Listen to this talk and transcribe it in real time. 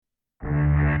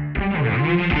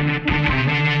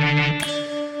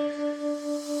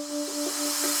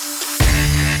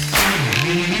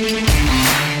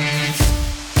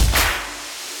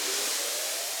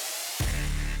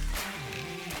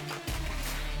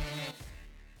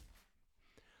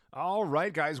All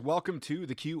right, guys, welcome to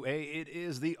the QA. It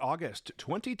is the August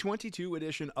 2022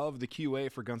 edition of the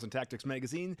QA for Guns and Tactics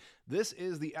magazine. This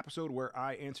is the episode where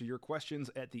I answer your questions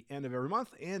at the end of every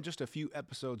month. And just a few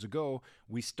episodes ago,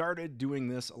 we started doing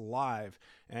this live.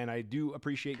 And I do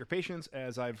appreciate your patience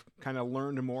as I've kind of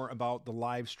learned more about the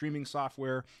live streaming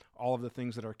software, all of the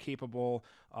things that are capable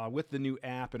with the new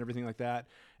app and everything like that.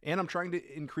 And I'm trying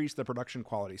to increase the production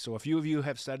quality. So a few of you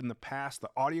have said in the past the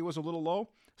audio was a little low.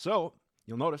 So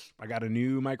you'll notice I got a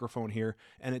new microphone here,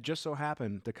 and it just so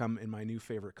happened to come in my new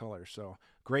favorite color. So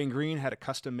gray and green, had it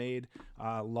custom made.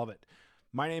 Love it.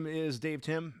 My name is Dave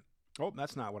Tim. Oh,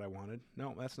 that's not what I wanted.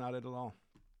 No, that's not it at all.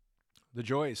 The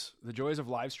joys of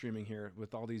live streaming here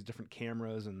with all these different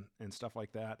cameras and stuff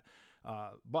like that.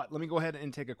 But let me go ahead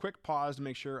and take a quick pause to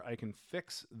make sure I can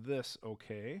fix this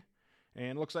okay.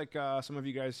 And it looks like some of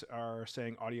you guys are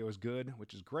saying audio is good,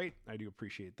 which is great. I do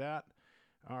appreciate that.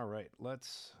 All right,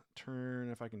 let's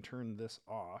turn, if I can turn this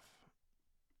off.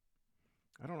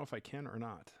 I don't know if I can or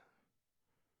not.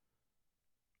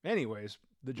 Anyways,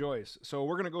 the joys. So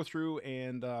we're going to go through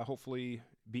and hopefully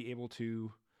be able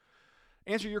to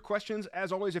answer your questions.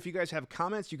 As always, if you guys have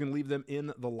comments, you can leave them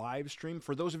in the live stream.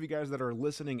 For those of you guys that are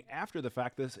listening after the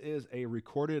fact, this is a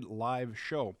recorded live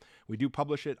show. We do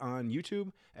publish it on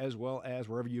YouTube as well as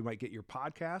wherever you might get your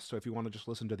podcasts. So if you want to just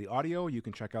listen to the audio, you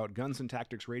can check out Guns and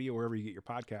Tactics Radio wherever you get your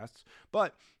podcasts.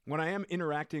 But when I am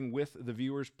interacting with the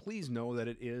viewers, please know that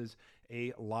it is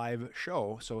a live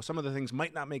show. So some of the things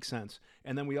might not make sense.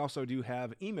 And then we also do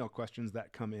have email questions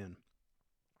that come in.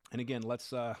 And again,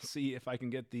 let's see if I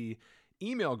can get the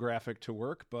email graphic to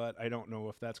work, but I don't know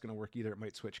if that's going to work either. It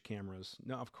might switch cameras.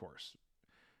 No, of course.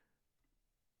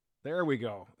 There we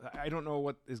go. I don't know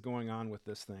what is going on with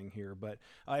this thing here, but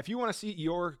if you want to see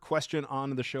your question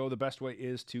on the show, the best way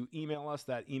is to email us.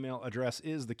 That email address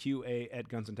is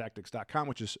theqa@gunsandtactics.com,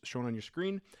 which is shown on your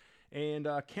screen. And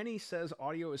Kenny says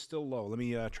audio is still low. Let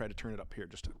me try to turn it up here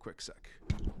just a quick sec.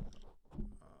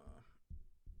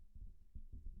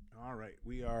 All right,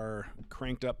 we are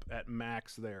cranked up at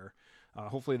max there.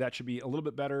 Hopefully that should be a little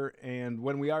bit better. And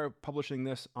when we are publishing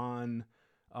this on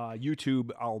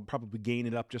YouTube, I'll probably gain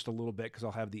it up just a little bit because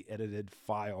I'll have the edited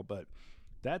file. But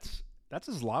that's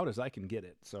as loud as I can get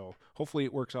it. So hopefully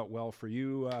it works out well for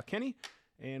you, Kenny,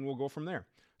 and we'll go from there.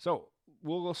 So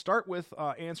we'll start with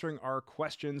answering our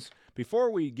questions.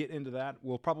 Before we get into that,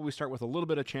 we'll probably start with a little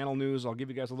bit of channel news. I'll give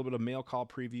you guys a little bit of mail call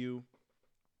preview.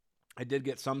 I did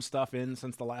get some stuff in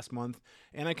since the last month,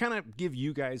 and I kind of give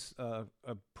you guys a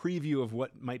preview of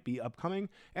what might be upcoming.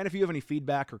 And if you have any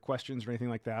feedback or questions or anything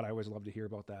like that, I always love to hear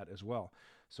about that as well.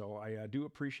 So I do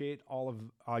appreciate all of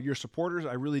your supporters.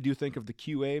 I really do think of the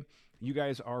QA. You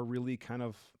guys are really kind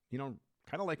of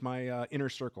like my inner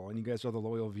circle, and you guys are the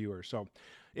loyal viewers. So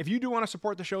if you do want to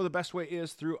support the show, the best way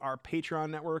is through our Patreon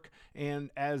network. And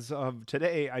as of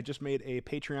today, I just made a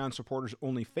Patreon supporters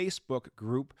only Facebook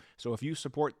group. So if you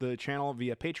support the channel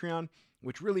via Patreon,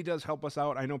 which really does help us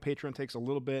out. I know Patreon takes a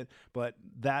little bit, but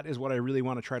that is what I really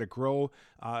want to try to grow.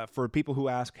 For people who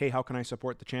ask, hey, how can I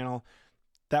support the channel?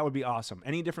 That would be awesome.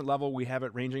 Any different level, we have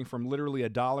it ranging from literally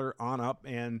 $1 on up.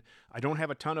 And I don't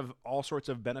have a ton of all sorts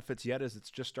of benefits yet as it's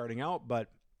just starting out, but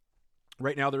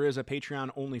right now there is a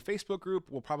Patreon only Facebook group.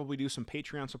 We'll probably do some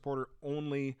Patreon supporter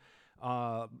only,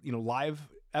 live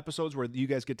episodes where you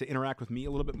guys get to interact with me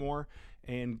a little bit more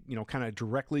and, kind of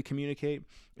directly communicate.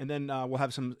 And then we'll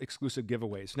have some exclusive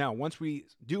giveaways. Now, once we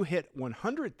do hit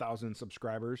 100,000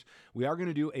 subscribers, we are going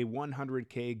to do a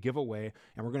 100K giveaway,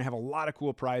 and we're going to have a lot of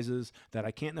cool prizes that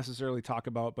I can't necessarily talk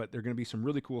about, but they're going to be some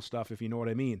really cool stuff if you know what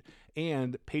I mean.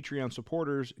 And Patreon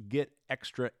supporters get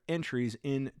extra entries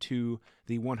into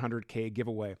the 100K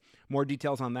giveaway. More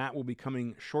details on that will be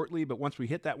coming shortly, but once we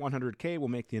hit that 100K, we'll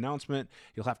make the announcement.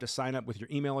 You'll have to sign up with your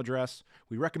email address.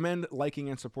 We recommend liking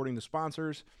and supporting the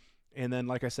sponsors. And then,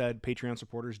 like I said, Patreon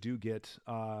supporters do get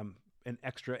an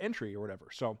extra entry or whatever.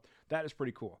 So that is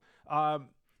pretty cool.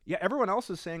 Everyone else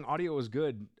is saying audio is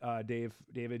good,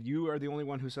 David. You are the only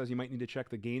one who says you might need to check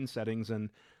the gain settings. And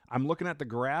I'm looking at the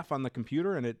graph on the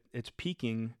computer, and it's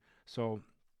peaking. So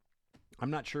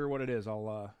I'm not sure what it is.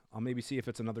 I'll maybe see if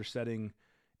it's another setting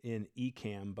in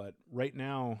Ecamm. But right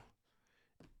now,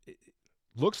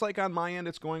 looks like on my end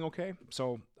it's going okay.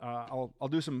 So I'll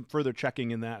do some further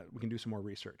checking in that. We can do some more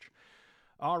research.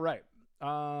 All right.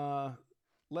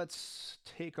 Let's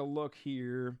take a look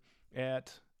here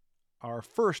at our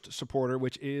first supporter,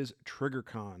 which is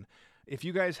TriggerCon. If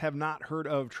you guys have not heard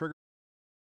of Trigger,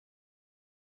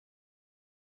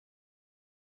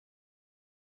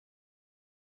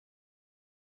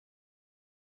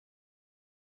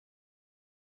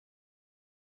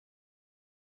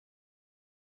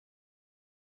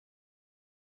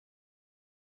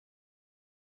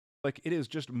 like it is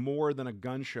just more than a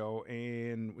gun show,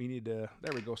 and we need to,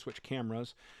 there we go, switch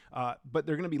cameras. But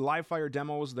they're going to be live fire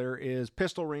demos. There is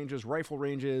pistol ranges, rifle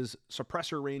ranges,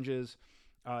 suppressor ranges.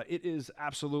 It is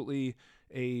absolutely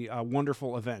a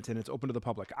wonderful event, and it's open to the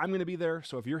public. I'm going to be there,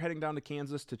 so if you're heading down to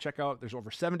Kansas to check out, there's over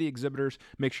 70 exhibitors.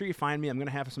 Make sure you find me. I'm going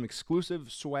to have some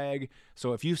exclusive swag,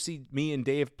 so if you see me and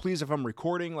Dave, please, if I'm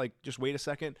recording, like, just wait a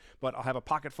second, but I'll have a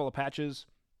pocket full of patches,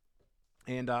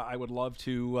 and I would love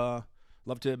to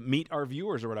meet our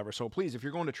viewers or whatever. So please, if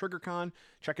you're going to TriggerCon,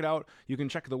 check it out. You can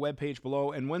check the webpage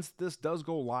below. And once this does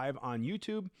go live on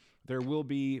YouTube, there will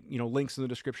be, links in the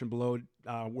description below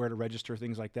where to register,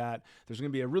 things like that. There's going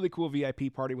to be a really cool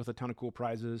VIP party with a ton of cool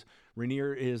prizes.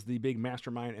 Rainier is the big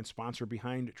mastermind and sponsor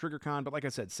behind TriggerCon. But like I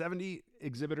said, 70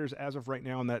 exhibitors as of right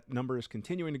now, and that number is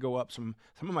continuing to go up. Some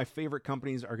of my favorite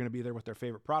companies are going to be there with their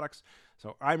favorite products.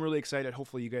 So I'm really excited.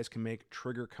 Hopefully you guys can make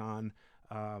TriggerCon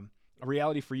a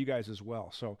reality for you guys as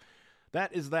well. So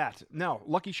that is that. Now,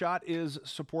 Lucky Shot is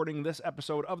supporting this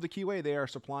episode of the QA. They are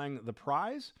supplying the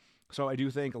prize. So I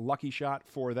do thank Lucky Shot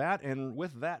for that. And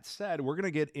with that said, we're going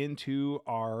to get into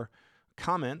our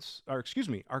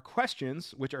our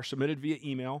questions, which are submitted via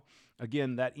email.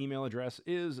 Again, that email address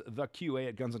is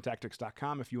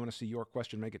theqa@gunsandtactics.com. If you want to see your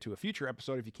question make it to a future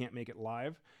episode, if you can't make it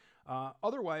live.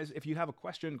 Otherwise, if you have a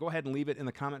question, go ahead and leave it in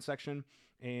the comment section,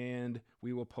 and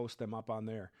we will post them up on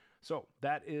there. So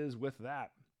that is with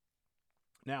that.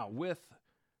 Now, with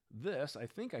this, I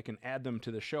think I can add them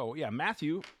to the show. Yeah,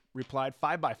 Matthew replied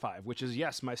 5x5, which is,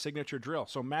 yes, my signature drill.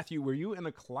 So, Matthew, were you in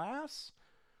a class?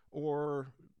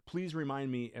 Or please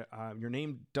remind me, your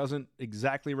name doesn't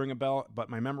exactly ring a bell, but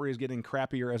my memory is getting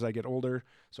crappier as I get older.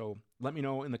 So let me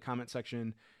know in the comment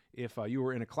section if you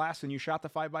were in a class and you shot the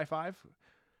 5x5.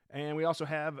 And we also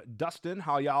have Dustin.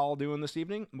 How y'all doing this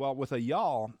evening? Well, with a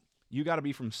y'all, you got to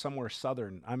be from somewhere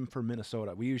southern. I'm from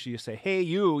Minnesota. We usually say, hey,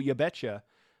 you betcha.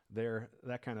 There,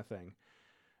 that kind of thing.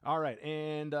 All right.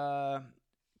 And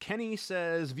Kenny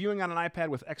says, viewing on an iPad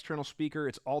with external speaker,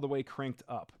 it's all the way cranked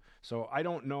up. So I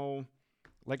don't know.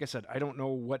 Like I said, I don't know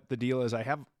what the deal is. I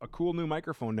have a cool new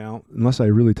microphone now, unless I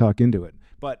really talk into it.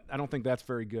 But I don't think that's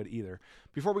very good either.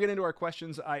 Before we get into our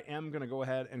questions, I am going to go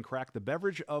ahead and crack the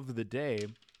beverage of the day,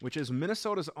 which is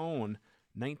Minnesota's own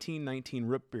 1919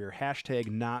 root beer, hashtag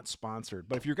not sponsored.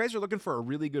 But if you guys are looking for a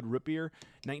really good root beer,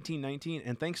 1919,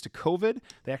 and thanks to COVID,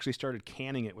 they actually started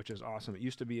canning it, which is awesome. It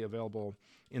used to be available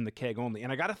in the keg only.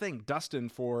 And I got to thank Dustin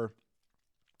for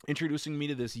introducing me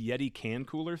to this Yeti can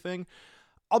cooler thing.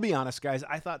 I'll be honest, guys,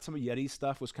 I thought some of Yeti's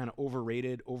stuff was kind of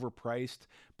overrated, overpriced,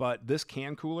 but this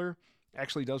can cooler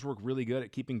actually does work really good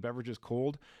at keeping beverages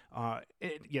cold.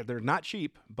 They're not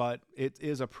cheap, but it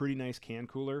is a pretty nice can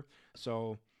cooler.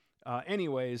 So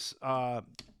anyways,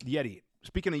 Yeti.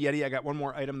 Speaking of Yeti, I got one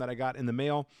more item that I got in the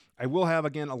mail. I will have,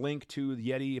 again, a link to the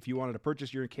Yeti if you wanted to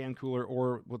purchase your can cooler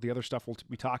or what the other stuff we'll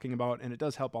be talking about, and it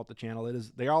does help out the channel.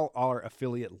 They all are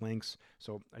affiliate links,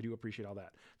 so I do appreciate all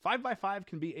that. 5x5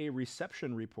 can be a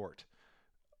reception report.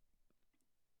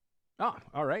 Ah,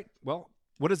 all right. Well,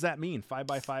 what does that mean?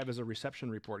 5x5 is a reception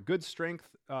report. Good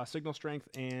strength, signal strength,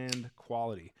 and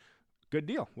quality. Good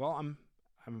deal. Well, I'm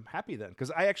happy then,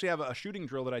 because I actually have a shooting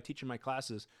drill that I teach in my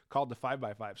classes called the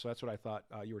 5x5, so that's what I thought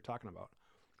you were talking about.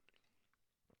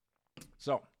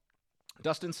 So,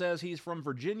 Dustin says he's from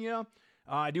Virginia.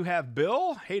 I do have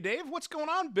Bill. Hey, Dave, what's going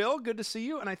on, Bill? Good to see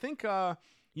you. And I think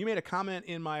you made a comment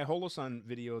in my Holosun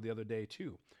video the other day,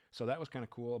 too. So that was kind of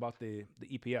cool about the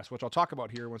EPS, which I'll talk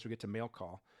about here once we get to mail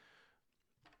call.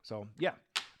 So, yeah.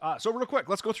 So real quick,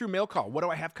 let's go through mail call. What do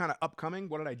I have kind of upcoming?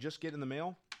 What did I just get in the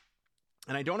mail?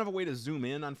 And I don't have a way to zoom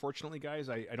in, unfortunately, guys.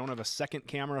 I don't have a second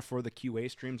camera for the QA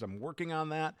streams. I'm working on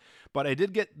that. But I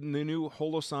did get the new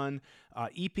Holosun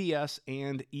EPS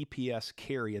and EPS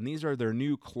carry. And these are their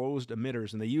new closed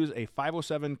emitters. And they use a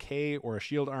 507K or a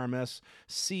Shield RMS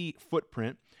C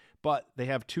footprint. But they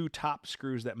have two top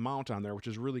screws that mount on there, which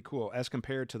is really cool, as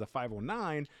compared to the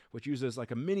 509, which uses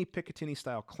like a mini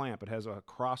Picatinny-style clamp. It has a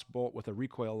cross bolt with a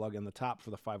recoil lug in the top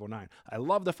for the 509. I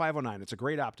love the 509. It's a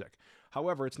great optic.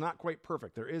 However, it's not quite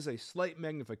perfect. There is a slight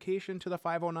magnification to the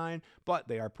 509, but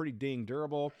they are pretty dang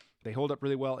durable. They hold up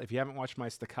really well. If you haven't watched my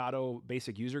Staccato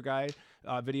basic user guide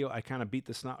video, I kind of beat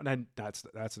the snot.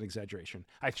 That's an exaggeration.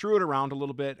 I threw it around a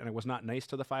little bit, and it was not nice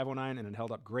to the 509, and it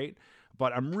held up great.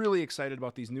 But I'm really excited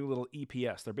about these new little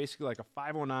EPS. They're basically like a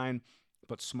 509,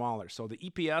 but smaller. So the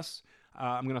EPS,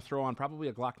 I'm going to throw on probably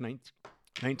a Glock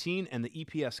 19, and the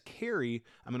EPS carry,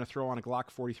 I'm going to throw on a Glock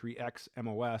 43X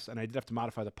MOS, and I did have to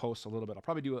modify the post a little bit. I'll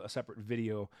probably do a separate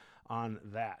video on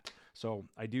that. So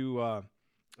I do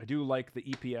like the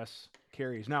EPS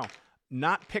carries. Now,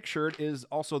 Not pictured is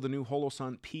also the new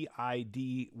Holosun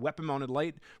PID weapon-mounted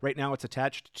light. Right now it's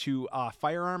attached to a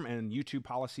firearm, and YouTube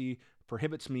policy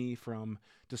prohibits me from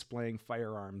displaying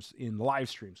firearms in the live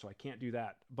stream, so I can't do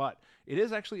that. But it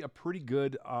is actually a pretty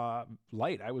good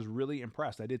light. I was really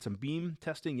impressed. I did some beam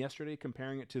testing yesterday,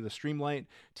 comparing it to the Streamlight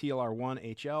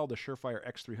TLR1 HL, the Surefire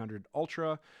X300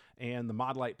 Ultra, and the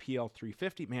Modlight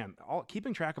PL350. Man,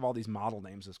 keeping track of all these model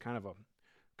names is kind of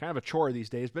a chore these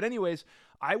days. But anyways,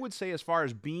 I would say as far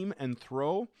as beam and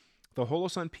throw, the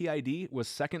Holosun PID was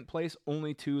second place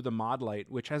only to the Modlight,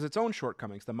 which has its own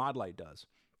shortcomings. The Modlight does.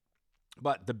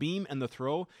 But the beam and the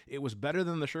throw, it was better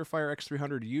than the Surefire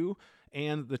X300U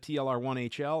and the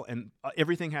TLR1HL, and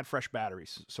everything had fresh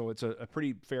batteries. So it's a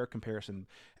pretty fair comparison.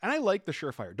 And I like the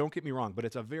Surefire, don't get me wrong, but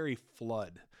it's a very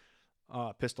flood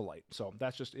pistol light. So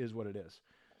that just is what it is.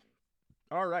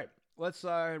 All right. Let's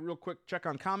real quick check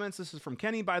on comments. This is from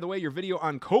Kenny. By the way, your video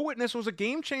on Co-Witness was a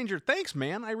game changer. Thanks,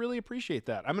 man. I really appreciate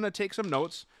that. I'm going to take some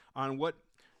notes on what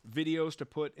videos to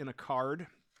put in a card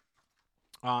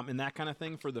and that kind of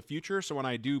thing for the future. So when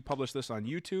I do publish this on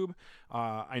YouTube,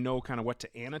 I know kind of what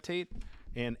to annotate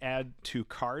and add to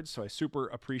cards. So I super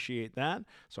appreciate that.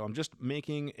 So I'm just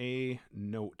making a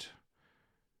note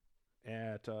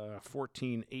at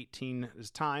 14:18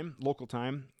 is time, local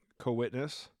time,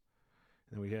 Co-Witness.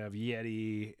 And we have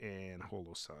Yeti and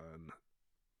Holosun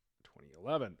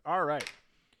 2011. All right.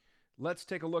 Let's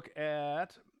take a look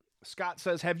at... Scott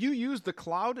says, have you used the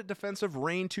Cloud Defensive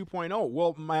Rain 2.0?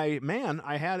 Well, my man,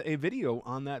 I had a video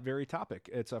on that very topic.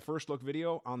 It's a first look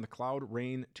video on the Cloud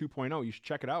Rain 2.0. You should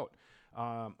check it out.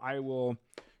 I will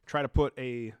try to put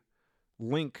a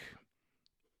link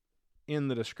in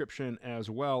the description as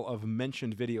well of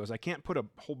mentioned videos. I can't put a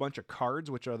whole bunch of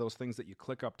cards, which are those things that you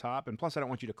click up top. And plus, I don't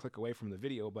want you to click away from the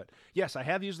video. But yes, I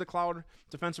have used the Cloud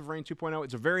Defensive Rain 2.0.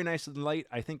 It's a very nice light.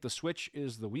 I think the switch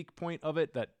is the weak point of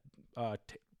it, that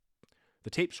the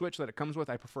tape switch that it comes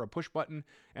with. I prefer a push button,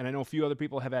 and I know a few other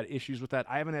people have had issues with that.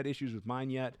 I haven't had issues with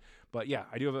mine yet, but yeah,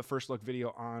 I do have a first look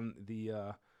video on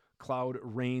the Cloud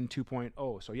Rain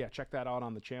 2.0. So yeah, check that out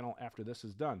on the channel after this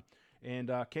is done.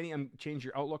 And Kenny, change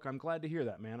your outlook. I'm glad to hear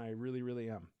that, man. I really, really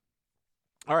am.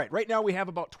 All right, right now we have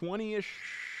about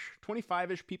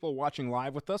 25-ish people watching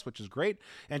live with us, which is great.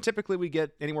 And typically we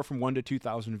get anywhere from 1,000 to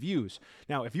 2,000 views.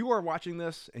 Now, if you are watching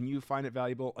this and you find it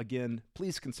valuable, again,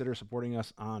 please consider supporting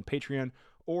us on Patreon,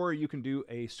 or you can do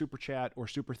a super chat or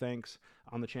super thanks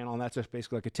on the channel. And that's just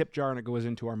basically like a tip jar, and it goes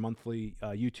into our monthly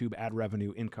YouTube ad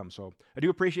revenue income. So I do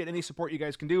appreciate any support you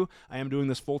guys can do. I am doing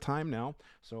this full time now,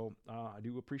 so I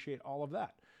do appreciate all of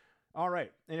that. All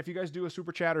right, and if you guys do a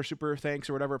super chat or super thanks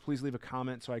or whatever, please leave a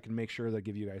comment so I can make sure to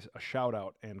give you guys a shout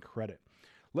out and credit.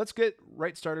 Let's get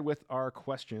right started with our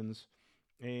questions.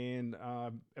 And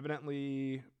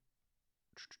evidently,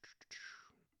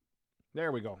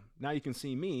 there we go. Now you can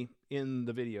see me in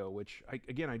the video, which,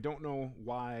 I don't know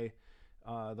why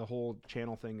the whole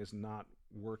channel thing is not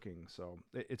working. So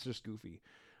it's just goofy.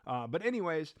 But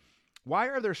anyways... Why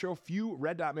are there so few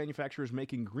red dot manufacturers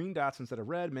making green dots instead of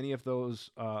red? Many of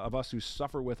those of us who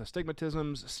suffer with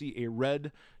astigmatisms see a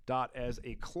red dot as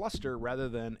a cluster rather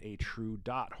than a true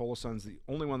dot. Holosun's the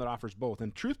only one that offers both.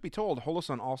 And truth be told,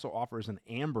 Holosun also offers an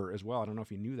amber as well. I don't know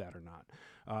if you knew that or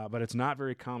not, but it's not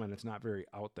very common. It's not very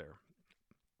out there.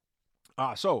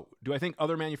 So, do I think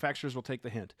other manufacturers will take the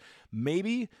hint?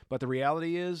 Maybe, but the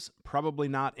reality is probably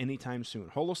not anytime soon.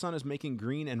 Holosun is making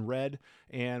green and red,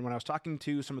 and when I was talking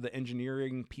to some of the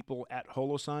engineering people at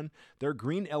Holosun, their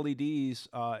green LEDs,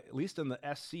 at least in the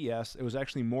SCS, it was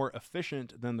actually more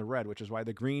efficient than the red, which is why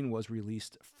the green was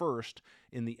released first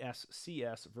in the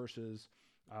SCS versus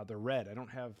the red. I don't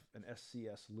have an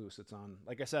SCS loose. It's on,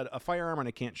 like I said, a firearm, and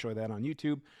I can't show that on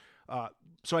YouTube.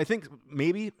 So I think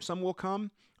maybe some will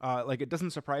come. Like, it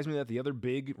doesn't surprise me that the other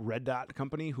big red dot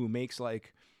company who makes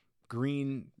like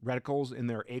green reticles in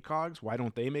their ACOGs, why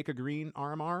don't they make a green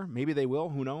RMR? Maybe they will.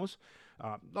 Who knows?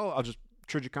 I'll just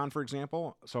Trijicon, for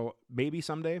example. So maybe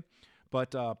someday.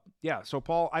 But yeah, so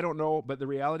Paul, I don't know. But the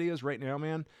reality is right now,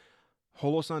 man,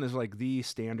 Holosun is like the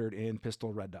standard in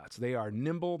pistol red dots. They are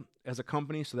nimble as a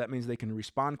company, so that means they can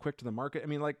respond quick to the market. I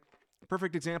mean, like,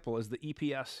 perfect example is the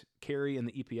EPS carry and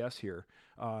the EPS here.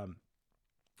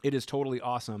 It is totally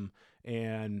awesome,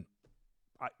 and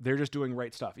they're just doing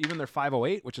right stuff. Even their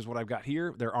 508, which is what I've got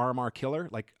here, their RMR killer.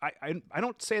 Like, I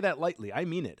don't say that lightly. I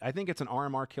mean it. I think it's an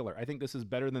RMR killer. I think this is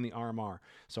better than the RMR.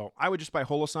 So I would just buy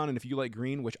Holosun, and if you like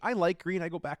green, which I like green, I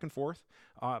go back and forth,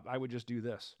 I would just do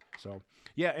this. So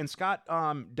yeah, and Scott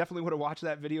definitely would have watched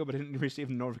that video, but didn't receive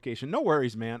a notification. No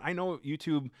worries, man. I know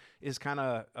YouTube is kind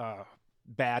of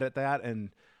bad at that, and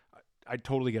I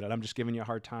totally get it. I'm just giving you a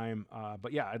hard time.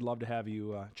 But yeah, I'd love to have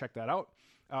you check that out.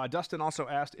 Dustin also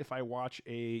asked if I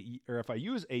if I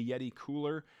use a Yeti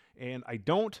cooler, and I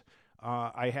don't.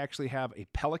 I actually have a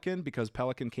Pelican because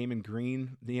Pelican came in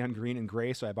green, neon green and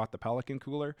gray, so I bought the Pelican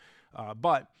cooler.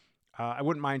 But I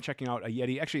wouldn't mind checking out a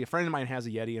Yeti. Actually, a friend of mine has a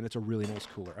Yeti, and it's a really nice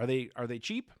cooler. Are they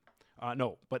cheap?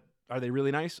 No, but are they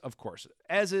really nice? Of course.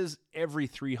 As is every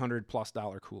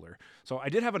 $300+ cooler. So I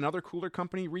did have another cooler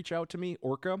company reach out to me,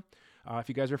 Orca, if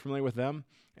you guys are familiar with them,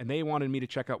 and they wanted me to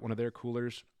check out one of their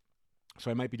coolers. So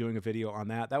I might be doing a video on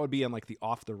that. That would be in like the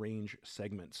off the range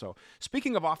segment. So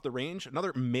speaking of off the range,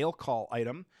 another mail call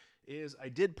item is I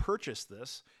did purchase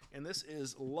this, and this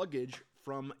is luggage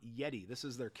from Yeti. This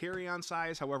is their carry-on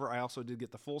size. However, I also did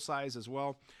get the full size as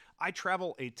well. I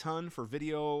travel a ton for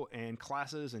video and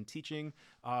classes and teaching.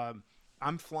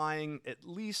 I'm flying at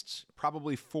least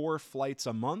probably 4 flights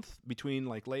a month between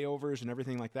like layovers and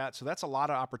everything like that. So that's a lot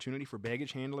of opportunity for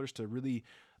baggage handlers to really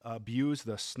abuse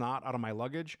the snot out of my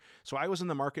luggage. So I was in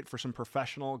the market for some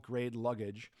professional grade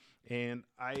luggage, and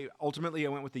I ultimately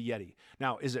went with the Yeti.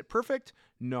 Now, is it perfect?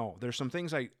 No. There's some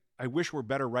things I wish were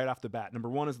better right off the bat. Number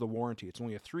one is the warranty. It's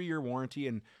only a 3-year warranty,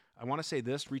 and I want to say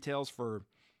this retails for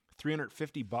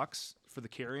 $350 for the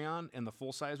carry-on, and the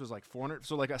full size was like $400.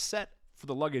 So like a set for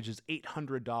the luggage is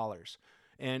 $800,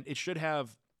 and it should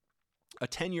have a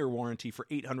 10-year warranty for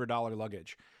 $800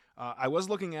 luggage. I was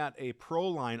looking at a pro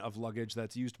line of luggage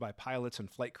that's used by pilots and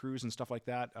flight crews and stuff like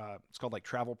that. It's called like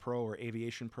Travel Pro or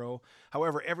Aviation Pro.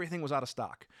 However, everything was out of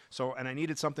stock. So, and I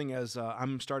needed something as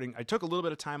I took a little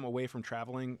bit of time away from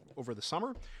traveling over the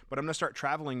summer, but I'm going to start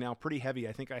traveling now pretty heavy.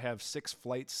 I think I have 6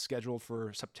 flights scheduled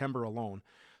for September alone.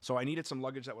 So I needed some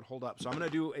luggage that would hold up. So I'm going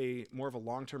to do more of a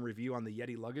long-term review on the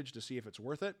Yeti luggage to see if it's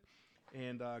worth it,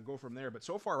 and go from there. But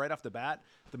so far, right off the bat,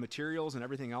 the materials and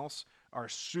everything else are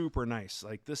super nice.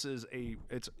 Like this is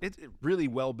it's really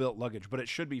well-built luggage, but it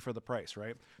should be for the price,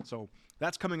 right? So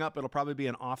that's coming up. It'll probably be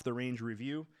an off-the-range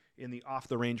review in the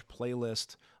off-the-range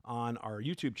playlist on our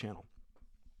YouTube channel.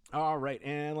 All right,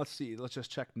 and let's see. Let's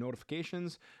just check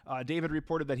notifications. David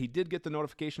reported that he did get the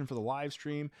notification for the live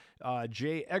stream.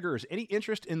 Jay Eggers, any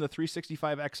interest in the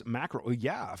 365X macro? Well,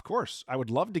 yeah, of course. I would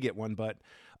love to get one, but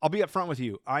I'll be upfront with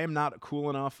you. I am not cool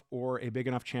enough or a big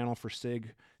enough channel for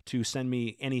SIG to send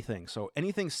me anything. So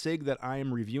anything SIG that I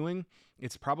am reviewing,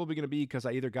 it's probably going to be because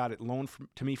I either got it loaned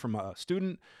to me from a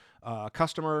student, a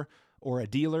customer, or a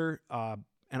dealer.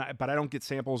 But I don't get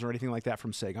samples or anything like that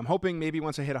from SIG. I'm hoping maybe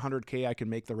once I hit 100K, I can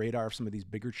make the radar of some of these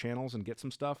bigger channels and get some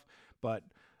stuff. But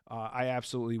I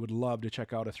absolutely would love to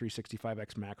check out a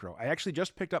 365X macro. I actually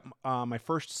just picked up my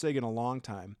first SIG in a long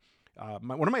time.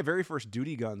 One of my very first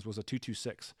duty guns was a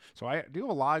 226. So I do have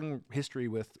a long history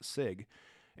with SIG.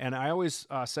 And I always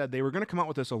said they were going to come out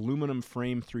with this aluminum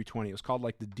frame 320. It was called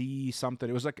like the D something.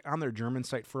 It was like on their German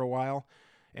site for a while.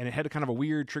 And it had kind of a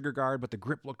weird trigger guard, but the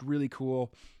grip looked really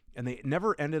cool. And they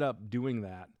never ended up doing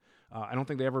that. I don't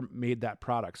think they ever made that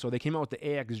product. So they came out with the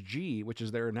AXG, which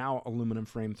is their now aluminum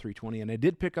frame 320, and I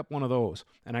did pick up one of those.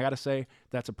 And I got to say,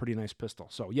 that's a pretty nice pistol.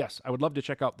 So yes, I would love to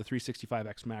check out the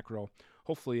 365X macro.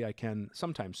 Hopefully I can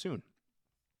sometime soon.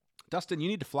 Dustin, you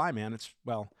need to fly, man.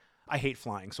 I hate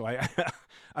flying, so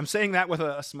I'm saying that with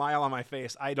a smile on my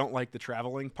face. I don't like the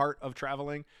traveling part of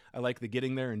traveling. I like the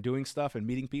getting there and doing stuff and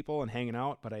meeting people and hanging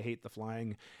out, but I hate the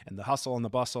flying and the hustle and the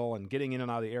bustle and getting in and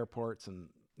out of the airports, and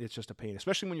it's just a pain,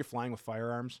 especially when you're flying with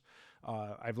firearms.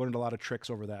 I've learned a lot of tricks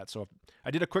over that. So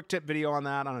I did a quick tip video on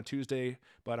that on a Tuesday,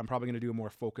 but I'm probably going to do a more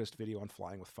focused video on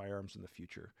flying with firearms in the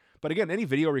future. But again, any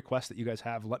video requests that you guys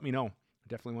have, let me know. I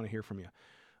definitely want to hear from you.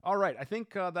 All right, I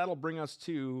think that'll bring us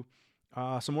to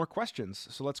some more questions.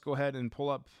 So let's go ahead and pull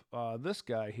up this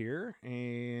guy here,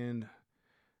 and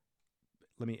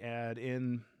let me add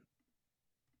in.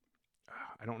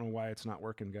 I don't know why it's not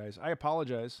working, guys. I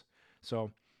apologize.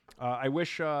 So I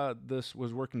wish this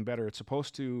was working better. It's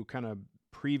supposed to kind of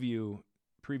preview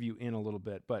in a little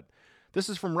bit, but this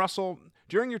is from Russell.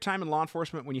 During your time in law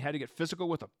enforcement, when you had to get physical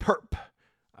with a perp,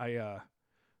 I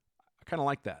kind of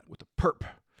like that with the perp.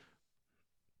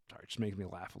 Sorry, it just makes me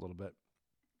laugh a little bit.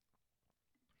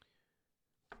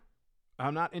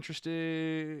 I'm not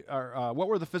interested, or what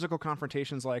were the physical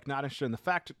confrontations like? Not interested in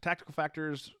the tactical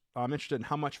factors. I'm interested in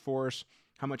how much force,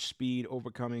 how much speed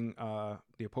overcoming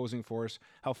the opposing force.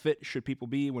 How fit should people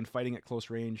be when fighting at close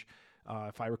range?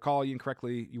 If I recall you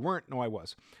incorrectly, you weren't. No, I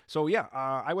was. So yeah,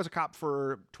 I was a cop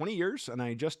for 20 years, and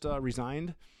I just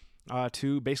resigned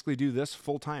to basically do this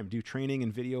full time, do training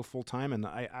and video full time, and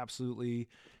I absolutely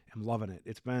am loving it.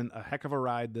 It's been a heck of a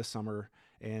ride this summer,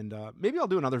 and maybe I'll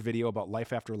do another video about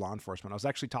life after law enforcement. I was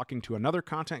actually talking to another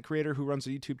content creator who runs a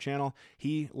YouTube channel.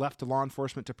 He left law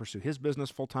enforcement to pursue his business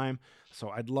full time, so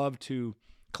I'd love to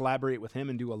collaborate with him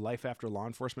and do a life after law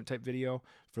enforcement type video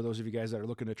for those of you guys that are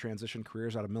looking to transition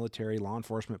careers out of military, law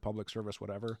enforcement, public service,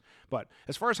 whatever. But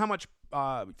as far as how much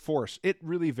force, it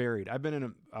really varied. I've been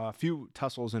in a few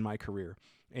tussles in my career.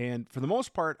 And for the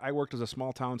most part, I worked as a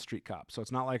small town street cop. So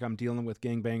it's not like I'm dealing with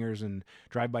gangbangers and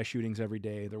drive-by shootings every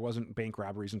day. There wasn't bank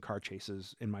robberies and car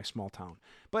chases in my small town.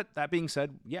 But that being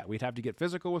said, yeah, we'd have to get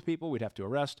physical with people. We'd have to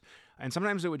arrest. And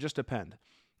sometimes it would just depend.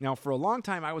 Now, for a long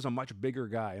time, I was a much bigger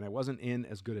guy, and I wasn't in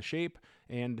as good a shape.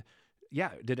 And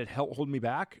yeah, did it help hold me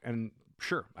back? And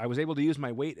sure, I was able to use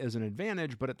my weight as an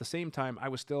advantage, but at the same time, I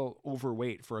was still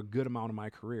overweight for a good amount of my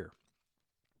career.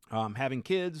 Having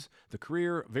kids, the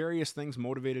career, various things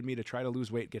motivated me to try to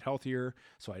lose weight, get healthier.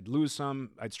 So I'd lose some,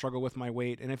 I'd struggle with my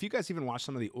weight. And if you guys even watch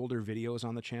some of the older videos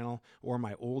on the channel or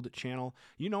my old channel,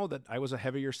 you know that I was a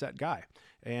heavier set guy.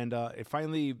 And it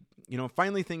finally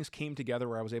things came together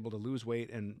where I was able to lose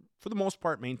weight and for the most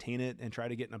part maintain it and try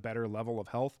to get in a better level of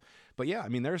health. But yeah, I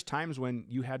mean, there's times when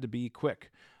you had to be quick.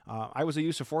 I was a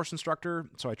use of force instructor,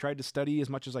 so I tried to study as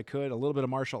much as I could, a little bit of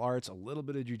martial arts, a little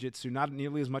bit of jiu-jitsu, not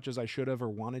nearly as much as I should have or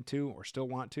wanted to or still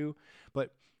want to,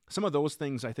 but some of those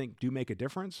things I think do make a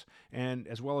difference, and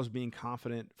as well as being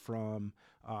confident from,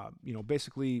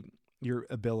 basically your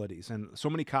abilities. And so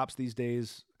many cops these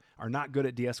days are not good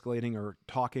at de-escalating or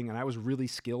talking, and I was really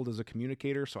skilled as a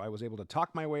communicator, so I was able to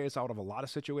talk my ways out of a lot of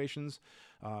situations.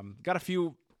 Got a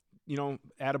few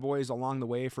attaboys along the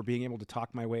way for being able to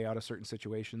talk my way out of certain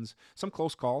situations. Some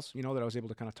close calls, that I was able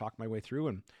to kind of talk my way through,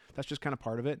 and that's just kind of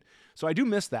part of it. So I do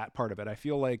miss that part of it. I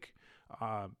feel like,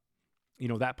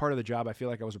 that part of the job, I feel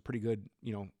like I was a pretty good,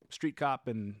 street cop,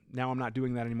 and now I'm not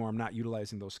doing that anymore. I'm not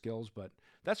utilizing those skills, but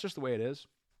that's just the way it is.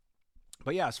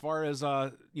 But yeah, as far as,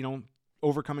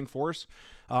 overcoming force.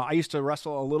 I used to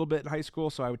wrestle a little bit in high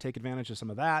school, so I would take advantage of some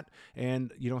of that.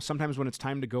 And, sometimes when it's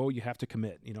time to go, you have to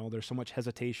commit. There's so much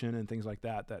hesitation and things like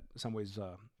that some ways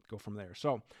go from there.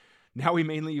 So now we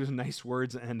mainly use nice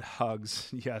words and hugs.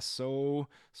 Yes, so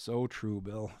true,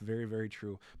 Bill. Very, very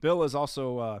true. Bill is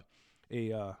also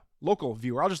a local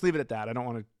viewer. I'll just leave it at that. I don't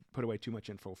want to put away too much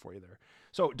info for you there.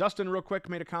 So Dustin, real quick,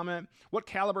 made a comment. What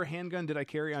caliber handgun did I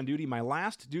carry on duty? My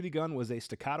last duty gun was a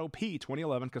Staccato P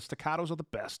 2011 because Staccatos are the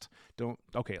best.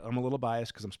 Okay, I'm a little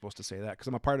biased because I'm supposed to say that because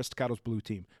I'm a part of Staccato's blue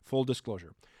team. Full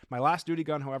disclosure. My last duty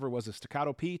gun, however, was a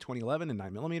Staccato P 2011 in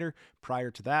 9mm.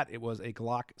 Prior to that, it was a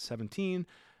Glock 17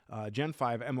 Gen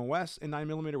 5 MOS in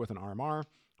 9mm with an RMR.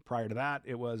 Prior to that,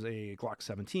 it was a Glock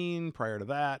 17. Prior to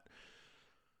that,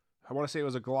 I want to say it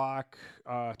was a Glock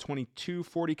 22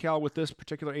 40 cal with this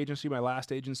particular agency, my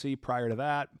last agency. Prior to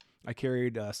that, I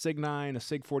carried a SIG 9, a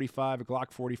SIG 45, a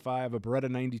Glock 45, a Beretta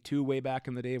 92 way back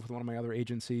in the day with one of my other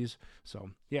agencies. So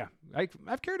yeah,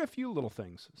 I've carried a few little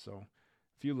things.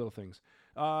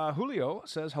 Julio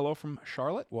says hello from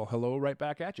Charlotte. Well, hello right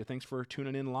back at you. Thanks for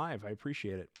tuning in live. I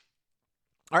appreciate it.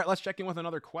 All right, let's check in with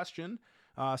another question.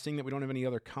 Seeing that we don't have any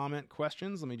other comment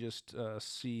questions, let me just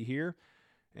see here.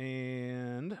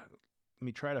 And let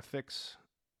me try to fix.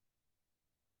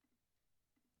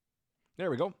 There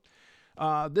we go.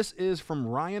 This is from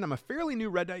Ryan. I'm a fairly new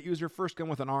red dot user. First gun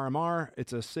with an RMR.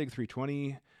 It's a SIG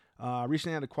 320.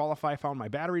 Recently had to qualify. Found my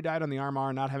battery died on the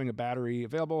RMR. Not having a battery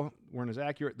available weren't as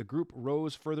accurate. The group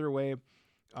rose further away.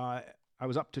 I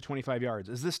was up to 25 yards.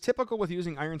 Is this typical with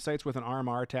using iron sights with an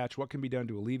RMR attached? What can be done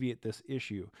to alleviate this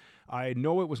issue? I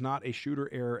know it was not a shooter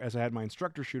error as I had my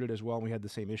instructor shoot it as well, and we had the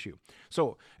same issue.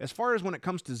 So as far as when it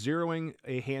comes to zeroing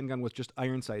a handgun with just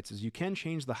iron sights, is you can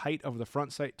change the height of the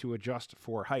front sight to adjust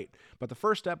for height. But the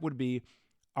first step would be,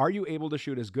 are you able to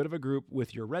shoot as good of a group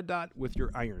with your red dot with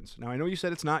your irons? Now, I know you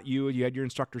said it's not you. You had your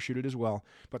instructor shoot it as well.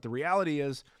 But the reality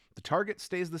is, the target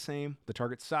stays the same, the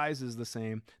target size is the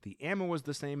same, the ammo is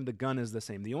the same, the gun is the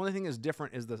same. The only thing is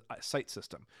different is the sight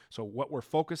system. So what we're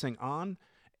focusing on,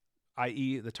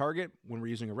 i.e. the target when we're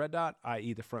using a red dot,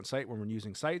 i.e. the front sight when we're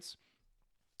using sights.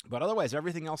 But otherwise,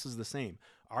 everything else is the same.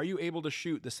 Are you able to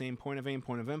shoot the same point of aim,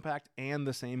 point of impact, and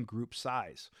the same group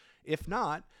size? If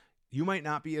not, you might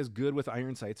not be as good with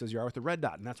iron sights as you are with the red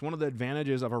dot. And that's one of the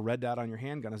advantages of a red dot on your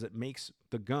handgun is it makes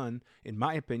the gun, in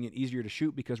my opinion, easier to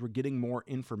shoot because we're getting more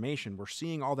information. We're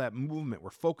seeing all that movement. We're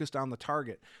focused on the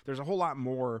target. There's a whole lot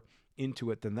more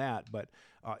into it than that. But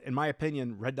in my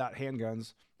opinion, red dot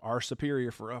handguns are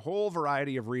superior for a whole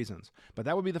variety of reasons. But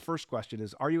that would be the first question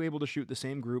is, are you able to shoot the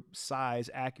same group, size,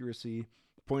 accuracy,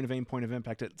 point of aim, point of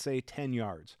impact at, say, 10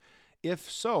 yards?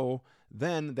 If so,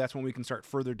 then that's when we can start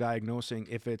further diagnosing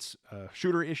if it's a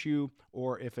shooter issue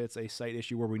or if it's a sight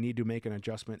issue where we need to make an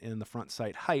adjustment in the front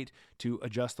sight height to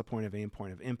adjust the point of aim,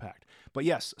 point of impact. But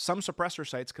yes, some suppressor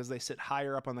sights, because they sit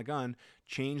higher up on the gun,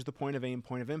 change the point of aim,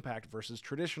 point of impact versus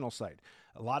traditional sight.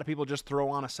 A lot of people just throw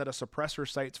on a set of suppressor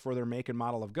sights for their make and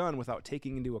model of gun without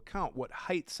taking into account what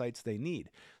height sights they need.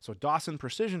 So Dawson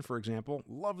Precision, for example,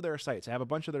 love their sights. I have a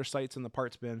bunch of their sights in the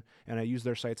parts bin, and I use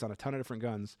their sights on a ton of different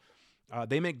guns.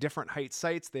 They make different height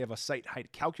sights. They have a sight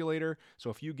height calculator. So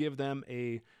if you give them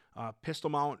a pistol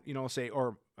mount,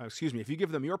 if you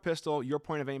give them your pistol, your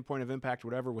point of aim, point of impact,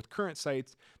 whatever, with current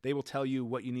sights, they will tell you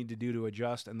what you need to do to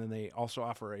adjust. And then they also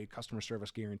offer a customer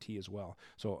service guarantee as well.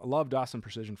 So I love Dawson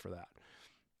Precision for that.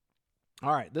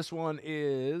 All right, this one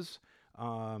is,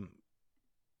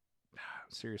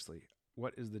 seriously,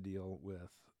 what is the deal with,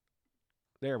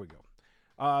 there we go.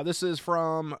 This is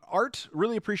from Art.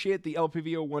 Really appreciate the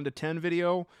LPVO 1 to 10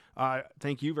 video.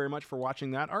 Thank you very much for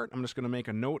watching that, Art. I'm just going to make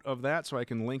a note of that so I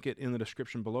can link it in the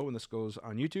description below when this goes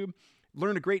on YouTube.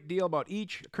 Learned a great deal about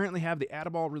each. Currently have the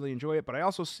Add-A-Ball, really enjoy it, but I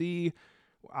also see,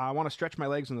 I want to stretch my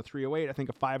legs in the 308. I think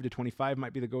a 5 to 25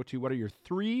 might be the go-to. What are your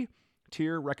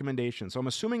 3-tier recommendations? So I'm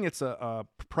assuming it's a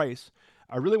price.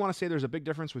 I really want to say there's a big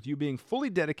difference with you being fully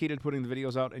dedicated to putting the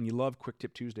videos out and you love Quick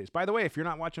Tip Tuesdays. By the way, if you're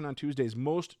not watching on Tuesdays,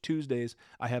 most Tuesdays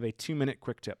I have a 2-minute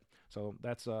quick tip. So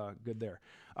that's good there.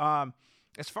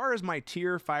 As far as my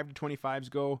tier 5 to 25s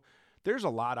go, there's a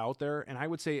lot out there. And I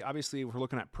would say, obviously, we're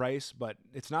looking at price, but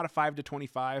it's not a 5 to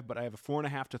 25, but I have a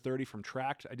 4.5 to 30 from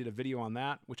Tracked. I did a video on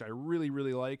that, which I really,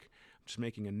 really like. I'm just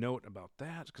making a note about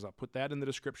that because I'll put that in the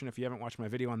description if you haven't watched my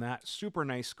video on that. Super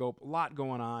nice scope, a lot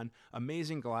going on,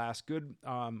 amazing glass, good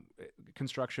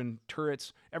construction,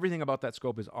 turrets, everything about that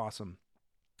scope is awesome.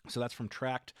 So that's from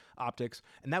Tracked Optics,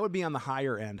 and that would be on the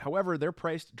higher end. However, they're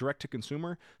priced direct to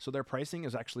consumer, so their pricing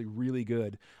is actually really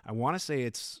good. I want to say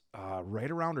it's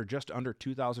right around or just under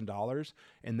 $2,000,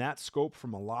 and that scope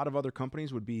from a lot of other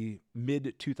companies would be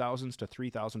mid $2,000s to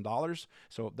 $3,000.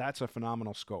 So that's a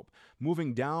phenomenal scope.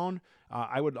 Moving down,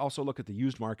 I would also look at the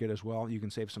used market as well. You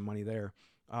can save some money there.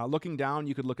 Looking down,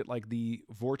 you could look at like the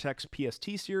Vortex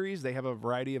PST series. They have a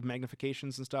variety of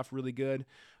magnifications and stuff, really good.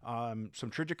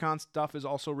 Some Trijicon stuff is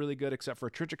also really good, except for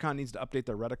Trijicon needs to update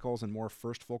their reticles and more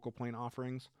first focal plane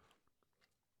offerings.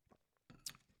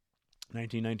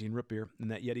 1919 root beer in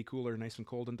that Yeti cooler, nice and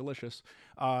cold and delicious.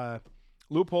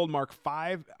 Loophole Mark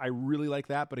V, I really like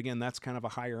that, but again, that's kind of a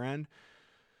higher end.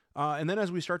 And then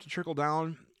as we start to trickle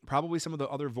down, probably some of the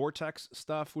other Vortex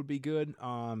stuff would be good.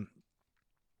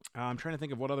 I'm trying to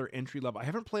think of what other entry level. I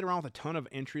haven't played around with a ton of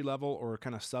entry level or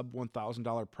kind of sub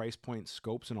 $1,000 price point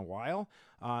scopes in a while.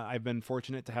 I've been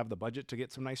fortunate to have the budget to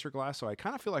get some nicer glass, so I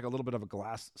kind of feel like a little bit of a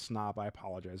glass snob. I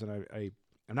apologize, and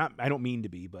I don't mean to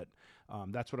be, but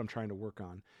that's what I'm trying to work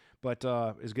on. But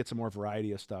is get some more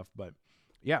variety of stuff. But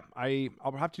yeah,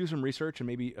 I'll have to do some research and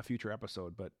maybe a future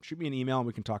episode. But shoot me an email and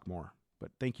we can talk more. But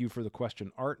thank you for the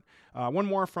question, Art. One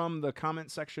more from the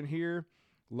comment section here.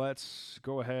 Let's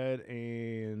go ahead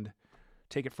and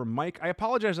take it from Mike. I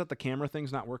apologize that the camera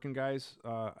thing's not working, guys.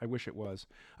 I wish it was.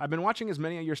 I've been watching as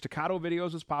many of your staccato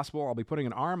videos as possible. I'll be putting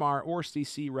an RMR or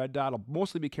CC red dot. I'll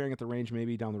mostly be carrying at the range,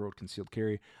 maybe down the road concealed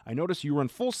carry. I noticed you run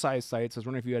full-size sights. I was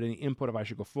wondering if you had any input if I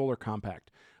should go full or compact.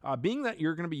 Being that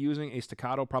you're going to be using a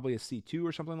staccato, probably a C2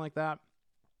 or something like that,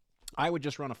 I would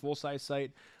just run a full-size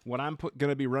sight. What I'm going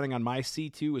to be running on my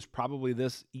C2 is probably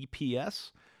this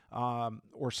EPS.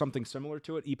 Or something similar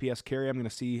to it, EPS carry. I'm going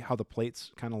to see how the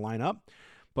plates kind of line up,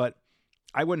 but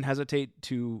I wouldn't hesitate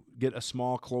to get a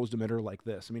small closed emitter like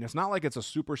this. I mean, it's not like it's a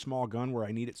super small gun where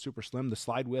I need it super slim. The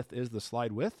slide width is the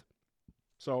slide width.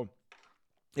 So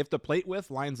if the plate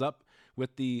width lines up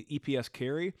with the EPS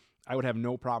carry, I would have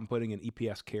no problem putting an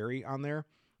EPS carry on there.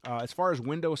 As far as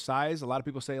window size, a lot of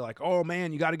people say like, oh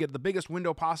man, you got to get the biggest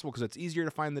window possible because it's easier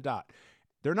to find the dot.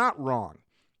 They're not wrong.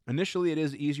 Initially, it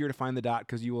is easier to find the dot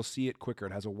because you will see it quicker.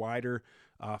 It has a wider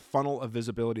funnel of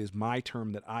visibility is my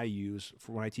term that I use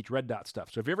for when I teach red dot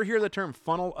stuff. So if you ever hear the term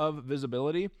funnel of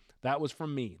visibility, that was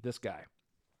from me, this guy.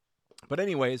 But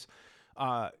anyways,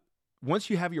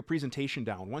 once you have your presentation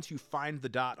down, once you find the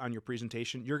dot on your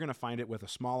presentation, you're going to find it with a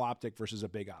small optic versus a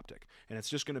big optic. And it's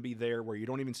just going to be there where you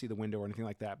don't even see the window or anything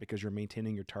like that because you're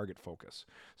maintaining your target focus.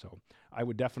 So I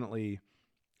would definitely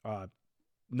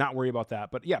not worry about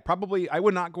that. But yeah, probably I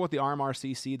would not go with the RMR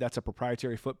CC. That's a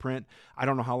proprietary footprint. I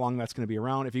don't know how long that's going to be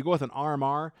around. If you go with an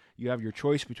RMR, you have your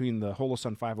choice between the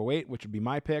Holosun 508, which would be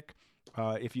my pick.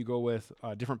 If you go with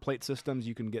different plate systems,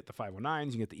 you can get the 509s,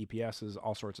 you can get the EPSs,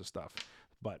 all sorts of stuff.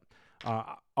 But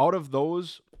out of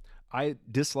those, I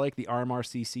dislike the RMR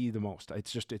CC the most.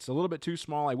 It's a little bit too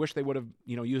small. I wish they would have,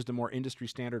 used a more industry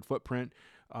standard footprint.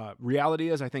 Reality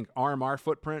is, I think RMR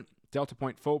footprint, Delta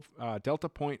Point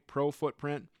Pro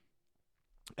footprint,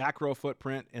 Acro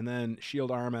footprint, and then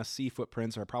Shield RMSC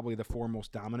footprints are probably the 4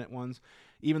 most dominant ones.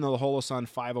 Even though the Holosun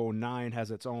 509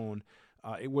 has its own,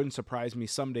 it wouldn't surprise me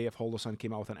someday if Holosun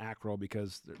came out with an Acro,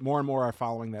 because more and more are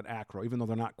following that Acro, even though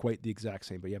they're not quite the exact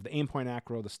same. But you have the Aimpoint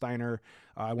Acro, the Steiner.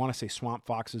 I want to say Swamp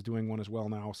Fox is doing one as well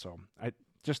now. So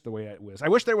just the way it was. I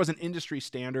wish there was an industry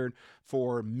standard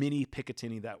for mini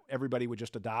Picatinny that everybody would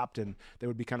just adopt, and they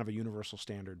would be kind of a universal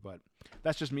standard. But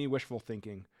that's just me wishful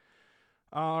thinking.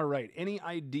 All right. Any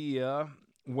idea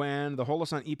when the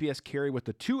Holosun EPS carry with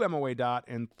the 2 MOA dot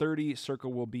and 30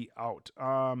 circle will be out?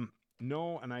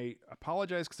 No, and I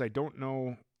apologize because I don't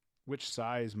know which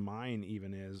size mine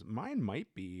even is. Mine might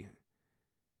be.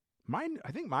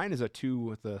 I think mine is a 2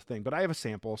 with the thing, but I have a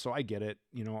sample, so I get it.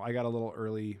 I got a little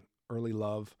early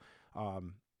love.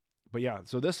 But yeah,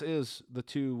 so this is the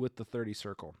 2 with the 30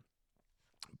 circle.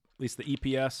 At least the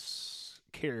EPS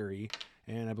carry,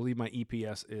 and I believe my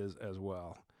EPS is as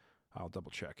well. I'll double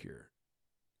check here.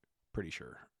 Pretty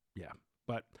sure. Yeah.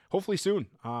 But hopefully soon.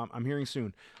 I'm hearing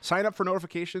soon. Sign up for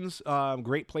notifications.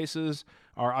 Great places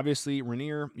are obviously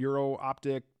Rainier, Euro,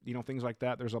 Optic, things like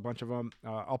that. There's a bunch of them.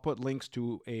 I'll put links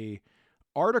to a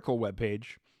article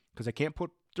webpage, because I can't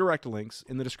put direct links,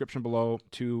 in the description below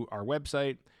to our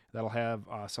website. That'll have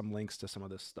some links to some of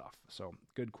this stuff. So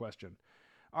good question.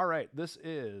 All right. This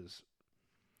is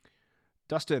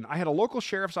Dustin. I had a local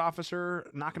sheriff's officer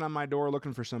knocking on my door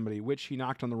looking for somebody, which he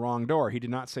knocked on the wrong door. He did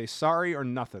not say sorry or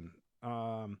nothing.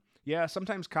 Yeah,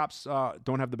 sometimes cops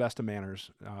don't have the best of manners.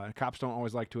 Cops don't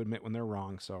always like to admit when they're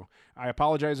wrong. So I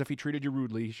apologize if he treated you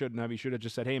rudely. He shouldn't have. He should have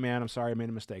just said, hey, man, I'm sorry, I made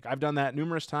a mistake. I've done that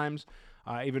numerous times.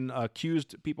 I even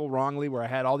accused people wrongly where I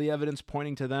had all the evidence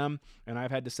pointing to them, and I've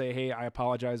had to say, hey, I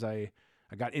apologize. I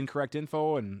got incorrect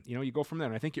info, and, you go from there.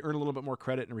 And I think you earn a little bit more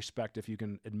credit and respect if you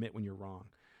can admit when you're wrong.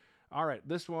 All right,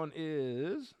 this one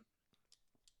is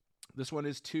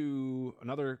to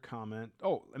another comment.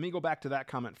 Oh, let me go back to that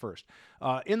comment first.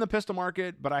 In the pistol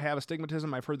market, but I have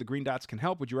astigmatism. I've heard the green dots can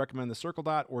help. Would you recommend the circle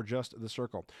dot or just the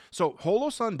circle? So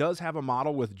Holosun does have a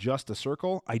model with just a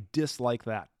circle. I dislike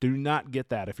that. Do not get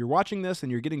that. If you're watching this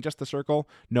and you're getting just the circle,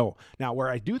 no. Now, where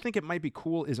I do think it might be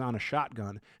cool is on a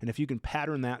shotgun. And if you can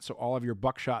pattern that so all of your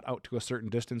buckshot out to a certain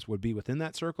distance would be within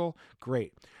that circle,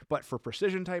 great. But for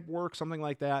precision type work, something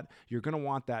like that, you're going to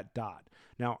want that dot.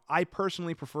 Now, I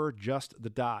personally prefer just the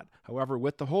dot. However,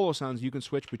 with the Holosuns, you can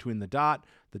switch between the dot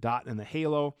and the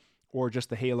halo, or just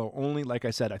the halo only. Like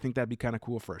I said, I think that'd be kind of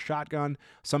cool for a shotgun.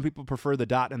 Some people prefer the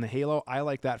dot and the halo. I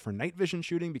like that for night vision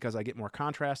shooting because I get more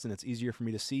contrast and it's easier for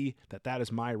me to see that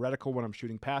is my reticle when I'm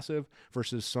shooting passive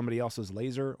versus somebody else's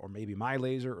laser, or maybe my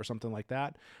laser or something like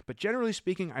that. But generally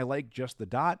speaking, I like just the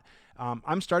dot.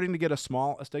 I'm starting to get a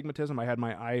small astigmatism. I had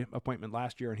my eye appointment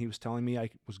last year and he was telling me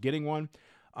I was getting one.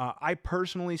 I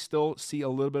personally still see a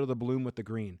little bit of the bloom with the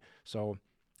green. So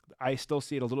I still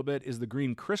see it a little bit. Is the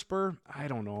green crisper? I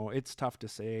don't know. It's tough to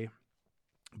say.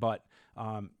 But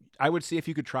I would see if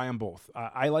you could try them both.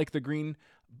 I like the green,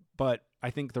 but I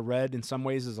think the red in some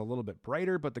ways is a little bit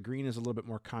brighter, but the green is a little bit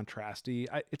more contrasty.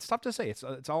 It's tough to say.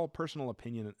 It's all personal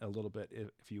opinion a little bit,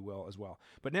 if you will, as well.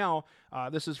 But now,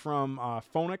 this is from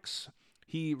Phonix.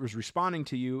 He was responding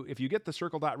to you. If you get the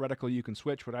circle dot reticle, you can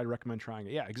switch. Would I recommend trying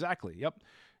it? Yeah, exactly. Yep.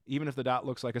 Even if the dot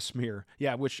looks like a smear.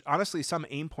 Yeah, which honestly, some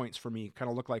aim points for me kind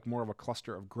of look like more of a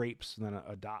cluster of grapes than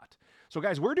a dot. So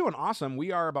guys, we're doing awesome.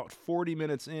 We are about 40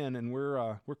 minutes in, and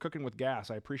we're cooking with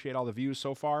gas. I appreciate all the views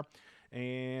so far.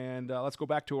 And let's go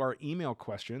back to our email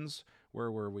questions. Where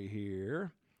were we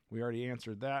here? We already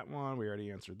answered that one. We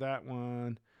already answered that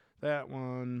one. That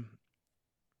one.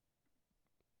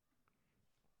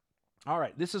 All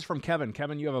right, this is from Kevin.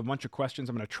 Kevin, you have a bunch of questions.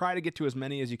 I'm going to try to get to as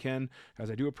many as you can,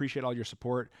 because I do appreciate all your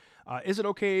support. Is it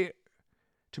okay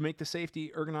to make the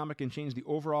safety ergonomic and change the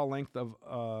overall length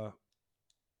of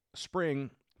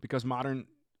spring, because modern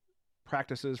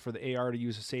practices for the AR to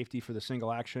use a safety for the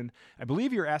single action? I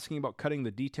believe you're asking about cutting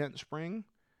the detent spring.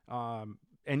 And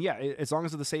yeah, as long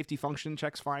as the safety function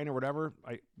checks fine or whatever,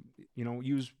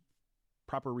 use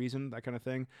proper reason, that kind of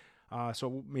thing.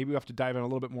 So maybe we have to dive in a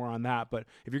little bit more on that. But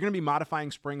if you're going to be modifying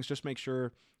springs, just make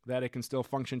sure that it can still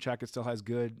function check. It still has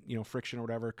good, friction or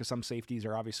whatever, because some safeties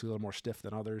are obviously a little more stiff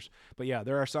than others. But yeah,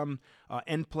 there are some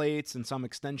end plates and some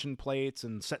extension plates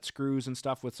and set screws and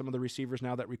stuff with some of the receivers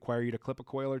now that require you to clip a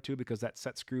coil or two, because that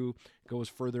set screw goes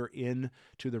further in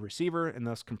to the receiver and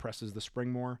thus compresses the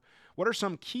spring more. What are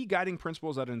some key guiding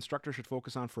principles that an instructor should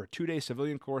focus on for a 2-day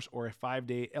civilian course or a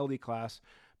 5-day LD class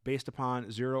based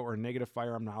upon zero or negative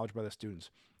firearm knowledge by the students?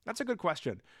 That's a good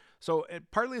question. So it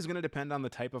partly is going to depend on the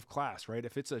type of class, right?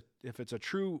 If it's a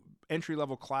true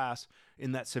entry-level class,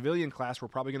 in that civilian class, we're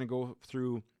probably going to go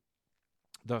through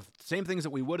the same things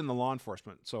that we would in the law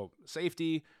enforcement. So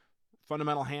safety,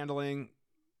 fundamental handling,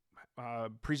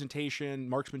 presentation,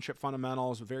 marksmanship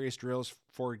fundamentals, various drills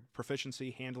for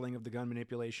proficiency, handling of the gun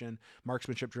manipulation,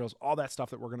 marksmanship drills, all that stuff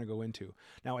that we're going to go into.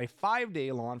 Now, a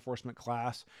 5-day law enforcement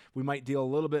class, we might deal a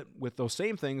little bit with those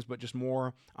same things, but just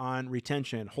more on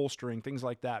retention, holstering, things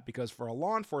like that. Because for a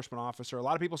law enforcement officer, a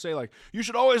lot of people say, like, you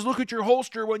should always look at your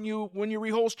holster when you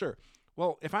reholster.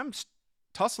 Well, if I'm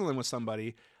tussling with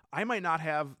somebody, I might not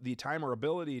have the time or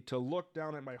ability to look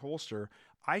down at my holster.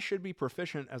 I should be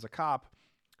proficient as a cop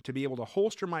to be able to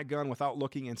holster my gun without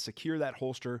looking and secure that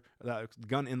holster, that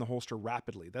gun in the holster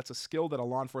rapidly. That's a skill that a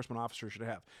law enforcement officer should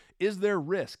have. Is there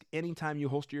risk anytime you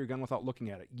holster your gun without looking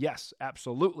at it? Yes,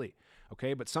 absolutely.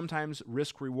 Okay, but sometimes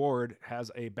risk reward has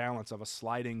a balance of a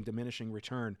sliding, diminishing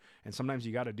return, and sometimes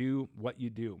you got to do what you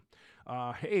do.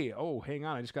 Hang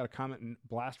on, I just got a comment and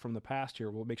blast from the past here.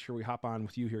 We'll make sure we hop on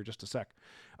with you here just a sec.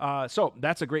 So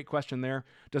that's a great question there.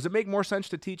 Does it make more sense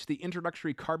to teach the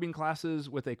introductory carbine classes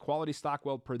with a quality stock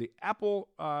weld per the Apple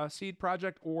Seed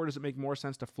project, or does it make more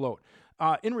sense to float?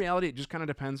 In reality, it just kind of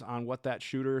depends on what that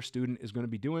shooter student is going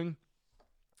to be doing.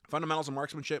 Fundamentals of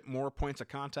marksmanship, more points of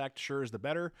contact, sure is the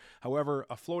better. However,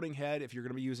 a floating head, if you're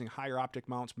going to be using higher optic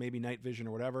mounts, maybe night vision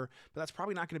or whatever, but that's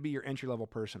probably not going to be your entry-level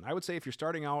person. I would say if you're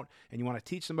starting out and you want to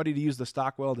teach somebody to use the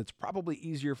stock weld, it's probably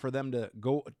easier for them to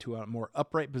go to a more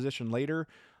upright position later.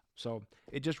 So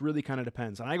it just really kind of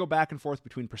depends. And I go back and forth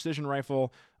between precision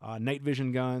rifle, night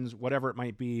vision guns, whatever it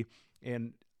might be,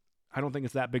 and I don't think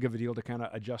it's that big of a deal to kind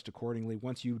of adjust accordingly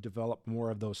once you develop more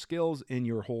of those skills in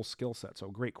your whole skill set. So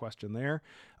great question there.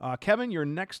 Kevin, your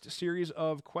next series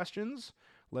of questions.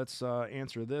 Let's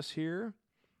answer this here.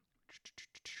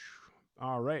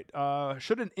 All right.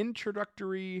 Should an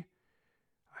introductory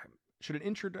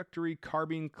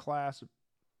carbine class,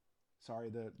 sorry,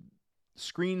 the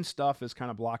screen stuff is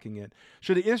kind of blocking it.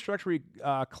 Should the introductory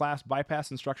class bypass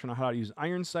instruction on how to use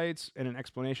iron sights and an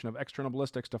explanation of external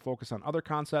ballistics to focus on other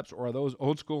concepts, or are those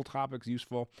old school topics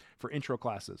useful for intro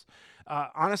classes?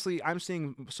 Honestly, I'm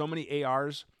seeing so many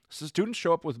ARs. So students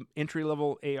show up with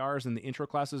entry-level ARs in the intro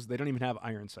classes. They don't even have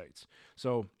iron sights.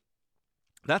 So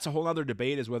that's a whole other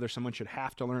debate, is whether someone should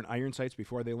have to learn iron sights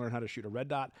before they learn how to shoot a red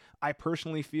dot. I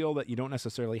personally feel that you don't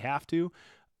necessarily have to.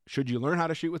 Should you learn how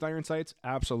to shoot with iron sights?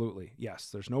 Absolutely.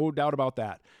 Yes, there's no doubt about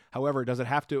that. However, does it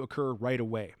have to occur right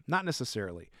away? Not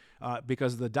necessarily,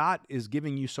 because the dot is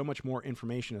giving you so much more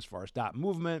information as far as dot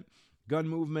movement, gun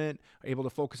movement, able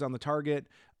to focus on the target.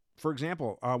 For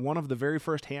example, one of the very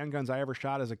first handguns I ever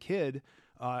shot as a kid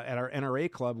at our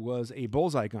NRA club was a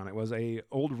bullseye gun. It was a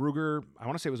old Ruger, I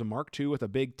want to say it was a Mark II with a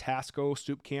big Tasco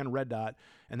soup can red dot.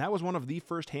 And that was one of the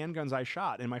first handguns I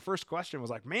shot. And my first question was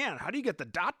like, man, how do you get the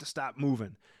dot to stop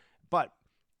moving? But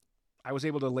I was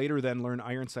able to later then learn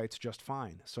iron sights just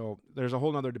fine. So there's a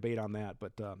whole nother debate on that,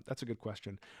 but that's a good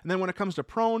question. And then when it comes to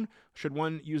prone, should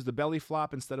one use the belly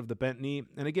flop instead of the bent knee?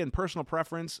 And again, personal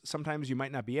preference. Sometimes you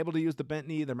might not be able to use the bent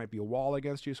knee. There might be a wall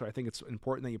against you. So I think it's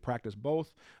important that you practice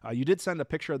both. You did send a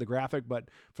picture of the graphic, but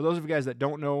for those of you guys that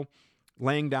don't know,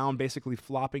 laying down, basically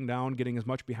flopping down, getting as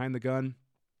much behind the gun,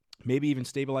 maybe even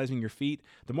stabilizing your feet.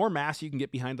 The more mass you can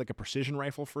get behind like a precision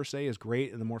rifle, per se, is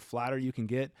great, and the more flatter you can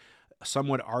get, some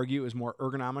would argue is more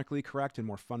ergonomically correct and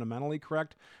more fundamentally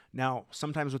correct. Now,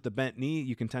 sometimes with the bent knee,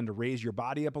 you can tend to raise your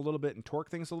body up a little bit and torque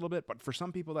things a little bit, but for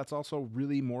some people, that's also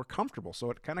really more comfortable.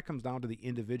 So it kind of comes down to the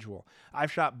individual.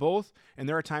 I've shot both, and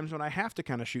there are times when I have to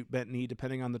kind of shoot bent knee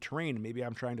depending on the terrain. Maybe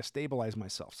I'm trying to stabilize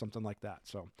myself, something like that.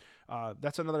 So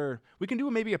that's another, we can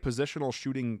do maybe a positional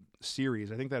shooting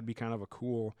series. I think that'd be kind of a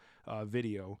cool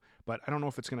video, but I don't know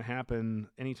if it's going to happen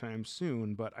anytime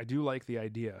soon, but I do like the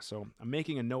idea. So I'm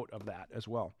making a note of that as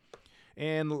well.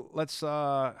 And let's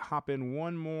hop in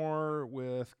one more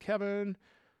with Kevin.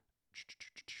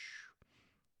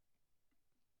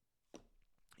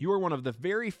 You are one of the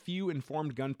very few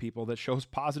informed gun people that shows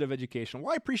positive education.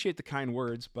 Well, I appreciate the kind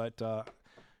words, but,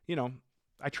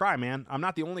 I try, man. I'm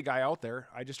not the only guy out there.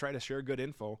 I just try to share good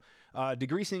info.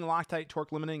 Degreasing, Loctite,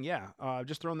 torque limiting, yeah.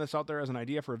 Just throwing this out there as an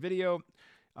idea for a video.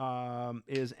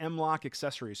 Is M-Lock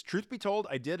accessories. Truth be told,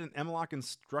 I did an M-Lock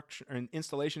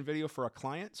installation video for a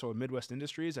client, so Midwest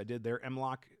Industries. I did their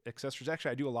M-Lock accessories.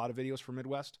 Actually, I do a lot of videos for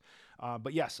Midwest.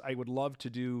 But yes, I would love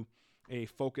to do a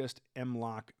focused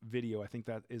M-Lock video. I think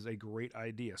that is a great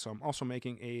idea. So I'm also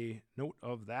making a note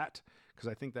of that because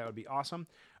I think that would be awesome.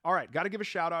 All right, got to give a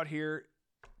shout out here.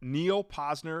 Neil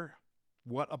Posner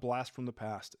What a blast from the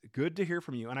past. Good to hear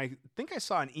from you. And I think I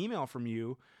saw an email from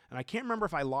you, and I can't remember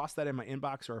if I lost that in my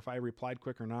inbox or if I replied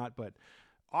quick or not, but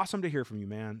awesome to hear from you,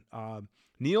 man.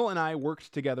 Neil and I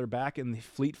worked together back in the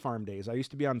Fleet Farm days. I used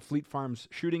to be on Fleet Farm's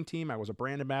shooting team. I was a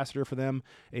brand ambassador for them,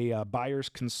 a buyer's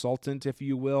consultant, if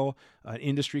you will, an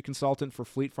industry consultant for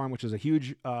Fleet Farm, which is a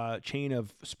huge chain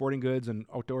of sporting goods and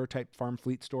outdoor type farm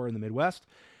fleet store in the Midwest.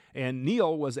 And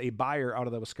Neil was a buyer out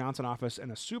of the Wisconsin office and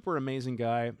a super amazing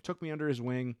guy. Took me under his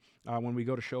wing when we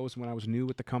go to shows when I was new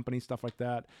with the company, stuff like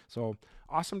that. So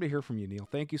awesome to hear from you, Neil.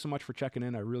 Thank you so much for checking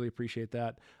in. I really appreciate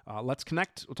that. Let's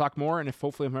connect. We'll talk more. And if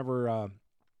hopefully I'm ever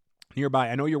nearby,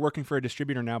 I know you're working for a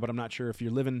distributor now, but I'm not sure if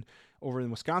you're living over in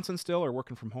Wisconsin still or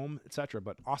working from home, etc.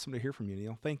 But awesome to hear from you,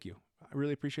 Neil. Thank you. I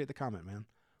really appreciate the comment, man.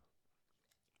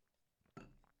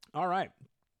 All right.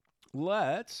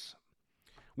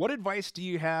 What advice do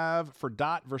you have for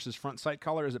dot versus front sight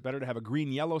color? Is it better to have a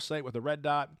green-yellow sight with a red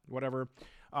dot? Whatever.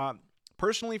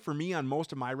 Personally, for me, on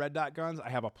most of my red dot guns, I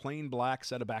have a plain black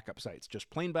set of backup sights. Just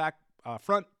plain black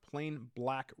front, plain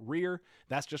black rear.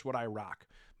 That's just what I rock.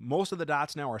 Most of the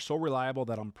dots now are so reliable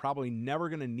that I'm probably never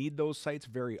going to need those sights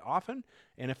very often.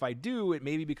 And if I do, it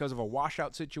may be because of a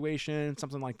washout situation,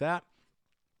 something like that,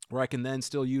 where I can then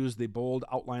still use the bold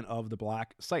outline of the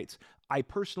black sights. I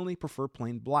personally prefer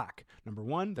plain black. Number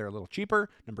one, they're a little cheaper.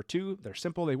 Number two, they're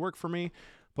simple. They work for me.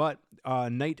 But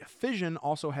Night Vision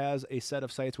also has a set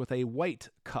of sights with a white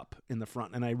cup in the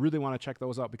front, and I really want to check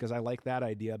those out because I like that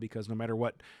idea, because no matter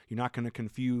what, you're not going to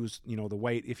confuse, the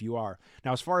white if you are.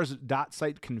 Now, as far as dot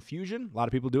sight confusion, a lot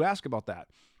of people do ask about that.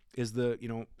 Is the,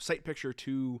 sight picture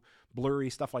too blurry,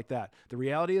 stuff like that. The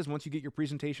reality is, once you get your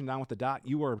presentation down with the dot,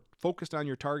 you are focused on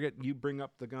your target. You bring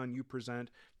up the gun, you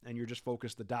present, and you're just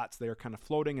focused. The dots there kind of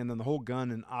floating, and then the whole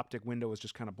gun and optic window is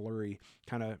just kind of blurry,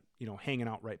 kind of, hanging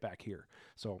out right back here.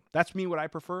 So that's me, what I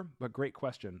prefer, but great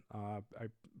question. I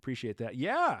appreciate that.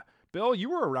 Yeah, Bill, you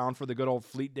were around for the good old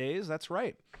Fleet days. That's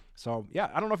right. So, yeah,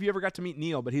 I don't know if you ever got to meet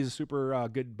Neil, but he's a super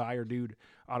good buyer dude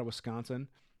out of Wisconsin.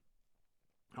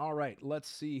 All right, let's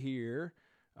see here.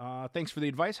 Thanks for the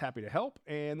advice. Happy to help.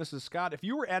 And this is Scott. If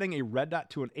you were adding a red dot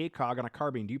to an ACOG on a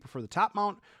carbine, do you prefer the top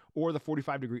mount or the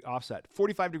 45-degree offset?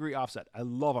 45-degree offset. I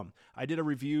love them. I did a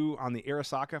review on the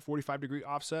Arisaka 45-degree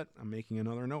offset. I'm making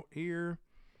another note here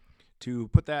to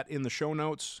put that in the show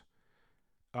notes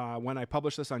when I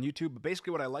publish this on YouTube. But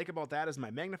basically what I like about that is my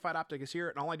magnified optic is here,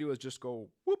 and all I do is just go,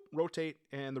 whoop, rotate,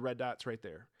 and the red dot's right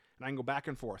there. And I can go back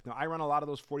and forth. Now, I run a lot of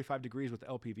those 45 degrees with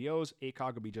LPVOs.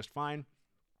 ACOG will be just fine.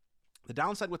 The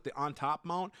downside with the on-top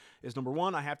mount is, number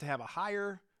one, I have to have a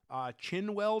higher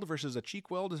chin weld versus a cheek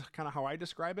weld is kind of how I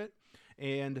describe it.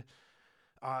 And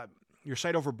your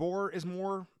sight over bore is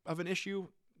more of an issue,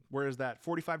 whereas that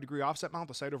 45-degree offset mount,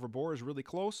 the sight over bore is really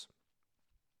close.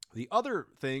 The other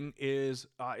thing is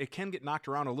it can get knocked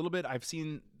around a little bit. I've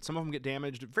seen some of them get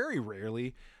damaged very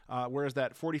rarely, whereas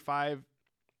that 45,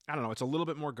 I don't know, it's a little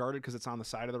bit more guarded because it's on the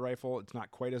side of the rifle. It's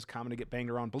not quite as common to get banged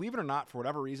around. Believe it or not, for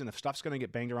whatever reason, if stuff's going to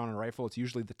get banged around on a rifle, it's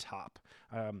usually the top.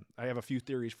 I have a few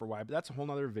theories for why, but that's a whole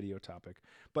nother video topic.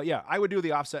 But yeah, I would do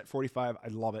the offset 45. I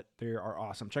love it. They are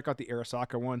awesome. Check out the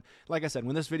Arisaka one. Like I said,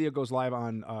 when this video goes live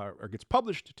on or gets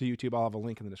published to YouTube, I'll have a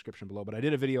link in the description below. But I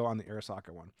did a video on the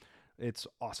Arisaka one. It's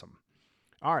awesome.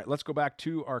 All right, let's go back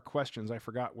to our questions. I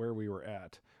forgot where we were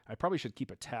at. I probably should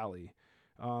keep a tally.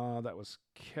 That was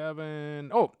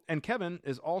Kevin. Oh, and Kevin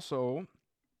is also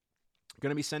going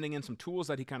to be sending in some tools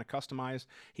that he kind of customized.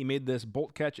 He made this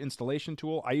bolt catch installation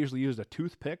tool. I usually use a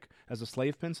toothpick as a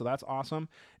slave pin, so that's awesome.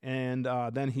 And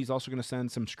then he's also going to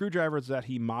send some screwdrivers that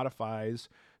he modifies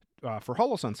for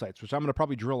Holosun sights, which I'm going to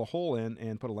probably drill a hole in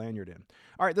and put a lanyard in.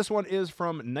 All right, this one is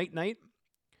from Night Night.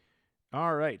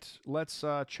 All right, let's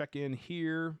check in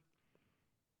here.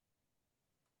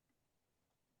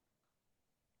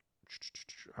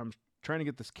 I'm trying to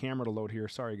get this camera to load here.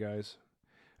 Sorry, guys.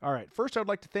 All right. First, I would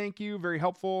like to thank you. Very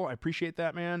helpful. I appreciate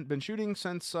that, man. Been shooting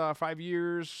since 5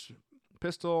 years.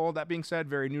 Pistol. That being said,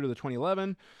 very new to the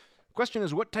 2011. Question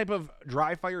is, what type of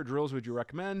dry fire drills would you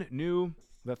recommend? New.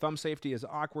 The thumb safety is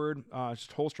awkward.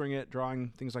 Just holstering it, drawing,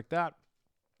 things like that.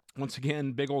 Once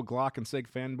again, big old Glock and SIG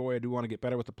fanboy. I do want to get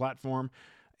better with the platform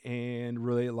and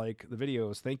really like the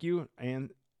videos. Thank you.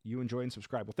 And you enjoy and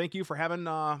subscribe. Well, thank you for having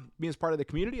me as part of the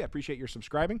community. I appreciate your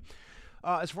subscribing.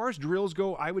 As far as drills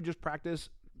go, I would just practice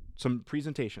some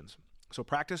presentations. So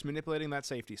practice manipulating that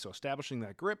safety. So establishing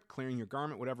that grip, clearing your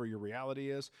garment, whatever your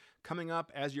reality is. Coming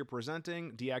up as you're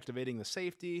presenting, deactivating the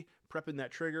safety, prepping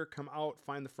that trigger, come out,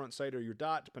 find the front sight or your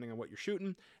dot, depending on what you're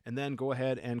shooting, and then go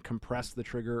ahead and compress the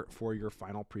trigger for your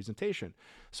final presentation.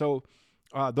 So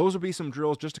those would be some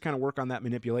drills just to kind of work on that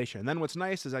manipulation. And then what's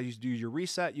nice is as you do your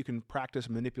reset, you can practice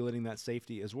manipulating that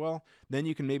safety as well. Then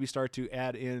you can maybe start to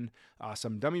add in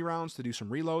some dummy rounds to do some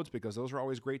reloads, because those are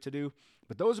always great to do.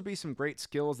 But those would be some great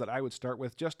skills that I would start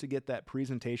with just to get that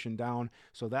presentation down.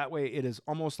 So that way it is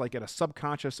almost like at a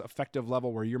subconscious effective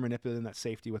level where you're manipulating that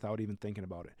safety without even thinking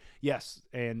about it. Yes,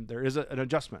 and there is an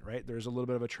adjustment, right? There's a little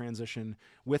bit of a transition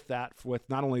with that, with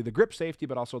not only the grip safety,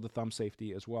 but also the thumb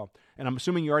safety as well. And I'm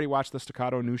assuming you already watched the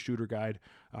Staccato New Shooter Guide,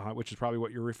 which is probably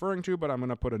what you're referring to, but I'm going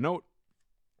to put a note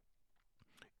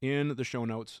in the show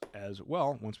notes as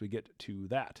well once we get to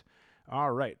that.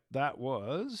 All right, that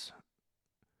was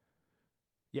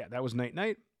Night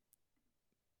Night.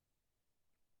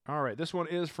 All right, this one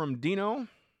is from Dino.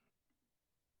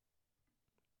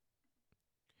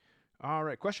 All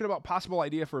right, question about possible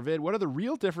idea for a vid. What are the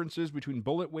real differences between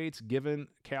bullet weights given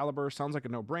caliber? Sounds like a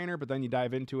no-brainer, but then you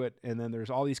dive into it, and then there's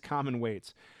all these common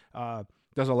weights.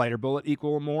 Does a lighter bullet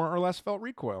equal more or less felt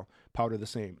recoil? Powder the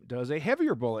same. Does a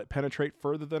heavier bullet penetrate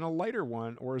further than a lighter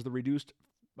one, or is the reduced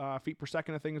feet per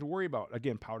second a thing to worry about?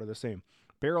 Again, powder the same.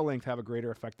 Barrel length have a greater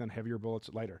effect than heavier bullets,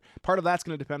 lighter. Part of that's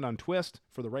going to depend on twist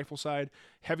for the rifle side.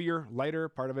 Heavier, lighter,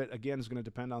 part of it, again, is going to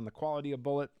depend on the quality of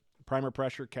bullet, primer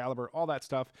pressure, caliber, all that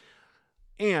stuff.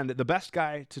 And the best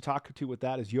guy to talk to with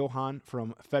that is Johan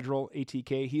from Federal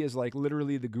ATK. He is like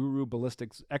literally the guru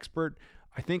ballistics expert.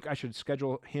 I think I should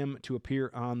schedule him to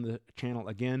appear on the channel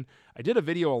again. I did a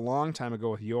video a long time ago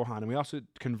with Johan, and we also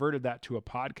converted that to a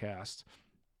podcast.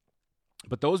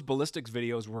 But those ballistics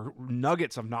videos were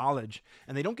nuggets of knowledge,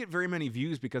 and they don't get very many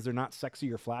views because they're not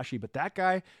sexy or flashy. But that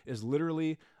guy is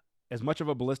literally as much of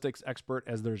a ballistics expert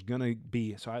as there's going to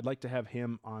be. So I'd like to have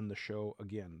him on the show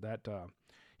again.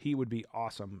 He would be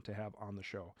awesome to have on the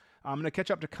show. I'm going to catch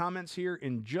up to comments here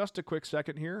in just a quick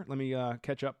second here. Let me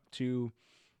catch up to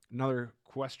another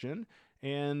question.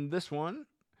 And this one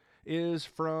is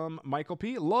from Michael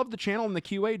P. Love the channel and the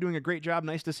QA, doing a great job.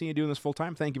 Nice to see you doing this full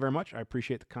time. Thank you very much. I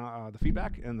appreciate the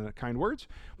feedback and the kind words.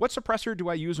 What suppressor do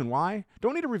I use and why?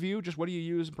 Don't need a review, just what do you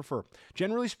use and prefer?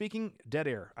 Generally speaking, Dead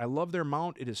Air. I love their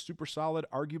mount. It is super solid.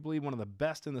 Arguably one of the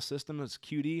best in the system is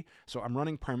QD. So I'm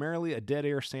running primarily a Dead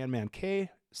Air Sandman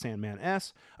K, Sandman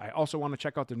S. I also want to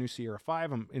check out the new Sierra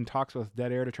 5. I'm in talks with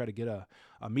Dead Air to try to get a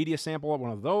media sample of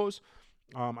one of those.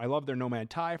 I love their Nomad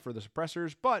Tie for the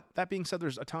suppressors, but that being said,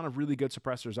 there's a ton of really good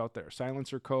suppressors out there.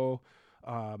 Silencer Co.,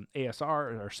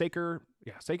 ASR, or Saker.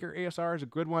 Yeah, Saker ASR is a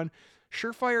good one.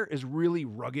 Surefire is really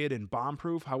rugged and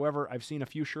bomb-proof. However, I've seen a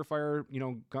few Surefire,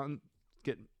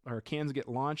 cans get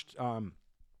launched, and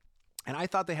I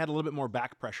thought they had a little bit more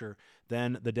back pressure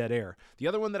than the Dead Air. The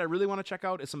other one that I really want to check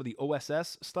out is some of the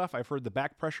OSS stuff. I've heard the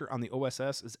back pressure on the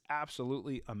OSS is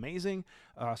absolutely amazing.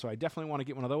 So I definitely want to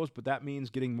get one of those, but that means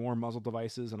getting more muzzle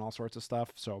devices and all sorts of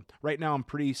stuff. So right now I'm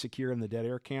pretty secure in the Dead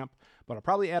Air camp, but I'll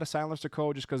probably add a Silencer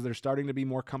Co. just because there's starting to be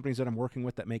more companies that I'm working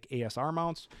with that make ASR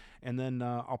mounts. And then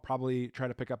I'll probably try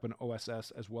to pick up an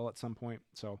OSS as well at some point.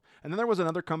 So, and then there was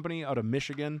another company out of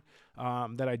Michigan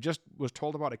that I just was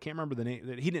told about. I can't remember the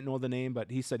name. He didn't know the name, but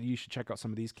he said you should check out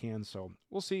some of these cans. So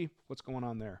we'll see what's going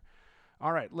on there.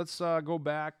 All right, let's go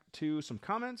back to some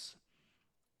comments.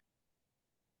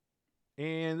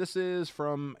 And this is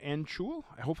from Anchul.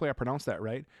 Hopefully I pronounced that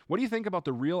right. What do you think about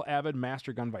the Real Avid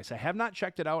Master Gun Vise? I have not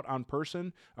checked it out in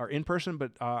person,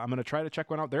 but I'm going to try to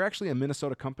check one out. They're actually a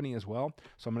Minnesota company as well,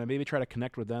 so I'm going to maybe try to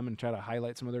connect with them and try to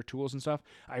highlight some of their tools and stuff.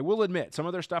 I will admit, some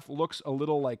of their stuff looks a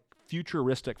little like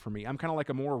futuristic for me. I'm kind of like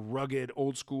a more rugged,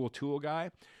 old school tool guy,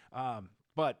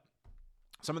 but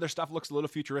some of their stuff looks a little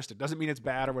futuristic. Doesn't mean it's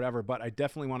bad or whatever, but I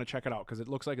definitely want to check it out because it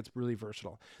looks like it's really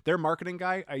versatile. Their marketing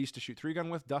guy, I used to shoot 3-gun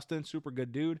with, Dustin, super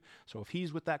good dude. So if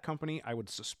he's with that company, I would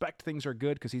suspect things are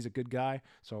good because he's a good guy.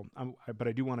 So, but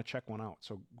I do want to check one out.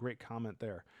 So great comment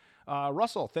there.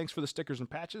 Russell, thanks for the stickers and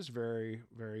patches. Very,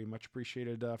 very much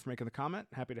appreciated for making the comment.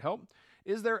 Happy to help.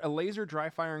 Is there a laser dry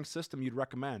firing system you'd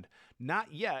recommend?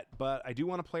 Not yet, but I do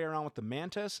want to play around with the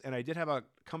Mantis, and I did have a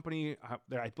company,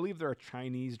 I believe they're a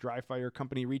Chinese dry fire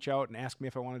company, reach out and ask me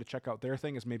if I wanted to check out their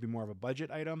thing as maybe more of a budget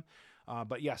item.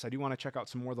 But yes, I do want to check out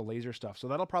some more of the laser stuff. So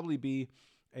that'll probably be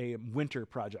a winter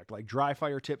project, like dry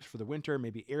fire tips for the winter,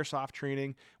 maybe airsoft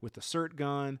training with the CERT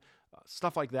gun,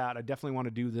 stuff like that. I definitely want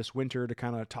to do this winter to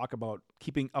kind of talk about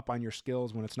keeping up on your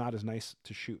skills when it's not as nice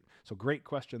to shoot. So great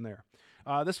question there.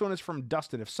 This one is from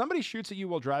Dustin. If somebody shoots at you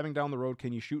while driving down the road,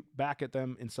 can you shoot back at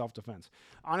them in self-defense?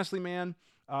 Honestly, man,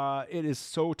 it is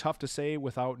so tough to say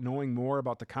without knowing more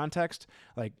about the context.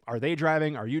 Like, are they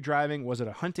driving? Are you driving? Was it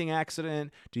a hunting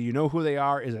accident? Do you know who they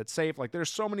are? Is it safe? Like, there's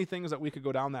so many things that we could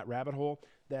go down that rabbit hole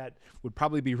that would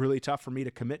probably be really tough for me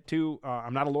to commit to.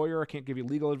 I'm not a lawyer. I can't give you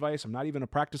legal advice. I'm not even a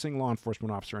practicing law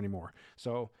enforcement officer anymore.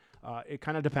 So it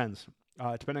kind of depends.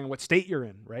 Depending on what state you're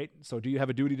in, right? So do you have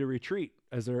a duty to retreat?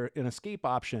 Is there an escape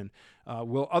option?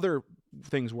 Will other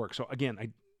things work? So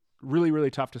again, really, really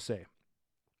tough to say.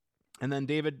 And then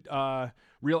David,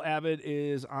 Real Avid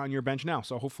is on your bench now.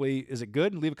 So hopefully, is it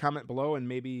good? Leave a comment below and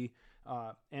maybe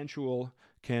Anshul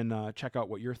can check out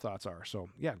what your thoughts are. So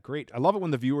yeah, great. I love it when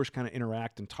the viewers kind of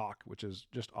interact and talk, which is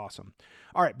just awesome.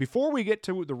 All right, before we get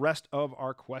to the rest of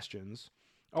our questions,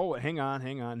 hang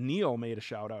on. Neil made a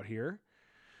shout out here.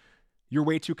 You're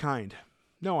way too kind.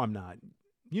 No, I'm not.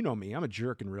 You know me. I'm a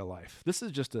jerk in real life. This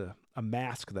is just a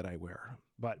mask that I wear.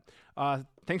 But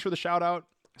thanks for the shout out.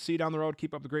 See you down the road.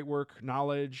 Keep up the great work.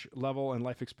 Knowledge level and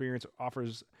life experience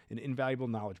offers an invaluable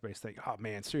knowledge base. Oh,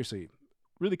 man, seriously.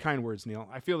 Really kind words, Neil.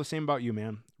 I feel the same about you,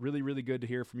 man. Really, really good to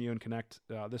hear from you and connect.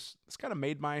 This kind of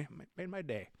made my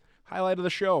day. Highlight of the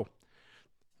show.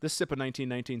 This sip of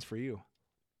 1919 is for you.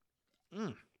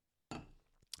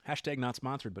 Hashtag not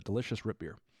sponsored, but delicious root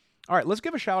beer. All right, let's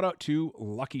give a shout out to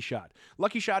Lucky Shot.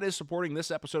 Lucky Shot is supporting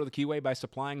this episode of the Keyway by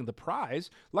supplying the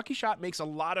prize. Lucky Shot makes a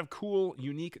lot of cool,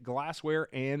 unique glassware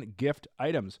and gift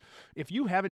items. If you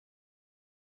haven't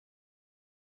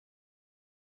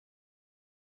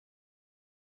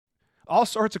all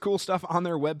sorts of cool stuff on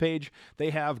their webpage.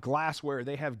 They have glassware,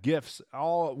 they have gifts,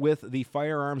 all with the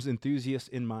firearms enthusiast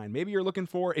in mind. Maybe you're looking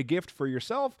for a gift for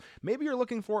yourself. Maybe you're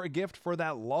looking for a gift for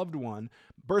that loved one,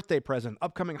 birthday present,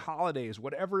 upcoming holidays,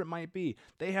 whatever it might be.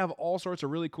 They have all sorts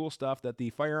of really cool stuff that the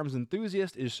firearms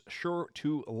enthusiast is sure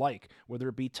to like, whether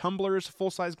it be tumblers,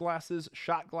 full-size glasses,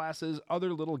 shot glasses,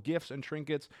 other little gifts and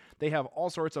trinkets. They have all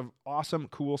sorts of awesome,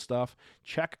 cool stuff.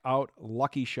 Check out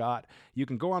Lucky Shot. You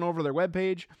can go on over to their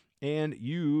webpage and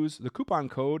use the coupon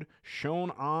code shown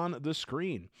on the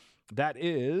screen. That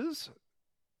is,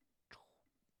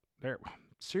 there.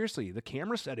 Seriously, the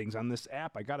camera settings on this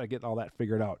app, I got to get all that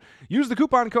figured out. Use the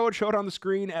coupon code shown on the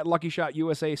screen at Lucky Shot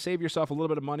USA. Save yourself a little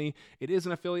bit of money. It is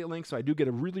an affiliate link, so I do get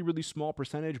a really, really small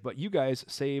percentage, but you guys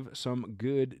save some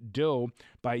good dough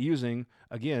by using,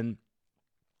 again,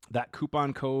 that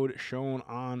coupon code shown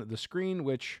on the screen,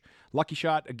 which Lucky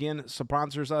Shot, again,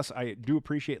 sponsors us. I do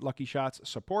appreciate Lucky Shot's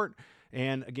support.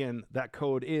 And again, that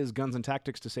code is Guns and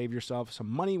Tactics to save yourself some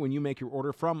money when you make your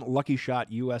order from Lucky Shot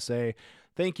USA.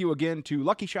 Thank you again to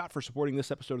Lucky Shot for supporting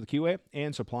this episode of the QA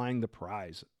and supplying the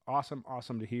prize. Awesome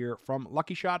to hear from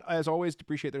Lucky Shot. As always,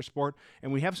 appreciate their support.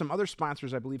 And we have some other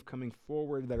sponsors, I believe, coming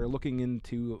forward that are looking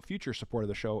into future support of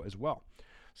the show as well.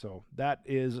 So that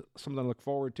is something to look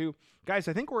forward to. Guys,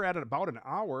 I think we're at about an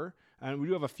hour, and we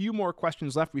do have a few more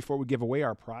questions left before we give away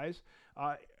our prize.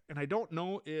 And I don't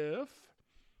know if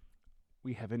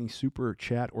we have any super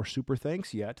chat or super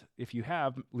thanks yet. If you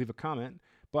have, leave a comment.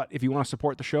 But if you want to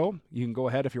support the show, you can go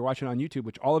ahead. If you're watching on YouTube,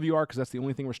 which all of you are because that's the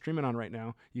only thing we're streaming on right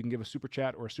now, you can give a super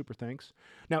chat or a super thanks.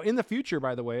 Now, in the future,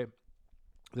 by the way,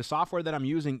 the software that I'm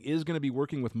using is going to be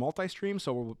working with multi-stream,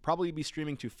 so we'll probably be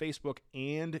streaming to Facebook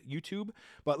and YouTube.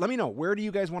 But let me know, where do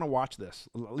you guys want to watch this?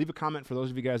 Leave a comment for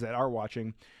those of you guys that are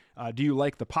watching. Do you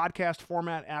like the podcast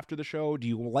format after the show? Do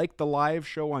you like the live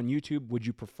show on YouTube? Would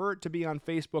you prefer it to be on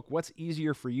Facebook? What's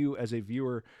easier for you as a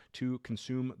viewer to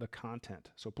consume the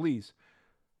content? So please,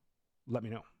 let me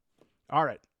know. All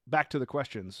right, back to the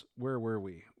questions. Where were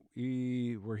we?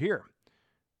 We're here.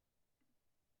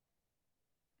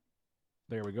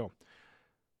 There we go.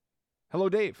 Hello,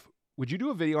 Dave. Would you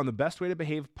do a video on the best way to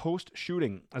behave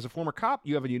post-shooting? As a former cop,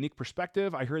 you have a unique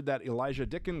perspective. I heard that Elijah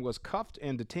Dickin was cuffed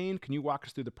and detained. Can you walk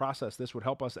us through the process? This would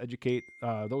help us educate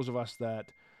those of us that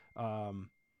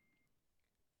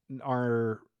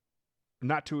are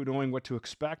not too knowing what to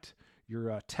expect.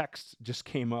 Your text just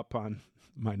came up on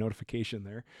my notification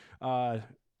there.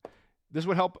 This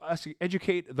would help us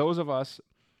educate those of us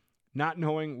not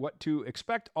knowing what to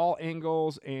expect. All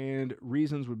angles and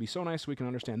reasons would be so nice so we can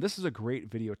understand. This is a great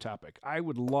video topic. I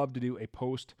would love to do a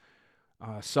post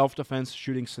self-defense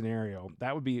shooting scenario.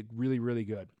 That would be really, really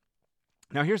good.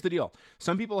 Now, here's the deal.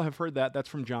 Some people have heard that. That's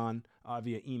from John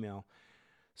via email.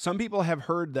 Some people have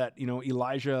heard that,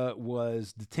 Elijah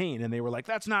was detained, and they were like,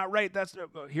 that's not right.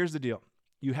 Here's the deal.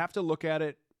 You have to look at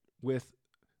it with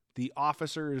the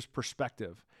officer's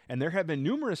perspective. And there have been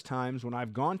numerous times when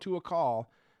I've gone to a call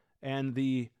and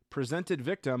the presented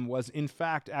victim was, in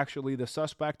fact, actually the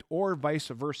suspect or vice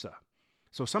versa.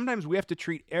 So sometimes we have to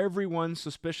treat everyone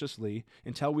suspiciously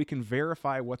until we can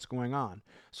verify what's going on.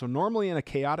 So normally in a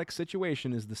chaotic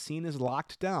situation is the scene is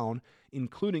locked down,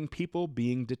 including people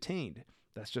being detained.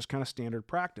 That's just kind of standard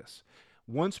practice.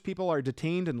 Once people are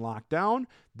detained and locked down,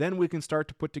 then we can start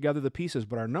to put together the pieces.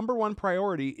 But our number one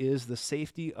priority is the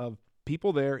safety of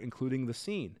people there, including the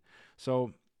scene.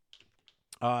 So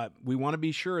we want to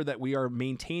be sure that we are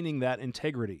maintaining that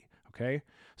integrity. Okay,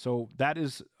 so that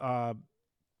is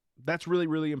that's really,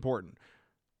 really important.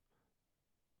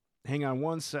 Hang on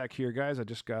one sec here, guys. I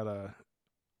just gotta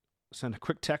send a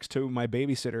quick text to my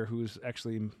babysitter who's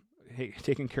actually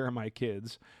taking care of my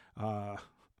kids.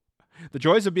 The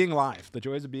joys of being live. The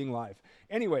joys of being live.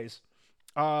 Anyways,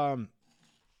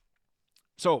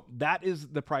 so that is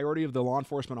the priority of the law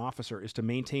enforcement officer, is to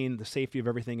maintain the safety of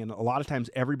everything. And a lot of times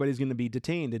everybody's going to be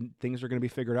detained and things are going to be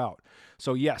figured out.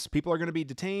 So yes, people are going to be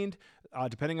detained.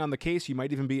 Depending on the case, you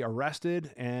might even be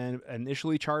arrested and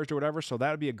initially charged or whatever. So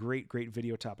that would be a great, great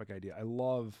video topic idea. I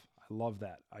love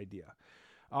that idea.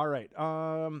 All right.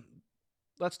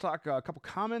 Let's talk a couple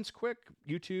comments quick.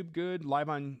 YouTube, good. Live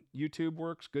on YouTube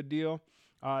works. Good deal.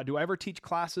 Do I ever teach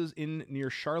classes near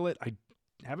Charlotte? I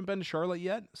haven't been to Charlotte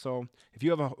yet. So if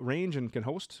you have a range and can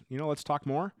host, let's talk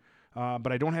more.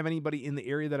 But I don't have anybody in the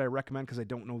area that I recommend because I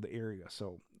don't know the area.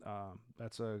 So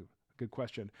that's a good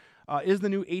question. Is the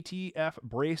new ATF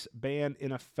brace ban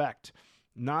in effect?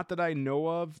 Not that I know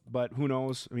of, but who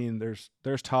knows? I mean, there's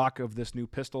talk of this new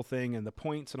pistol thing and the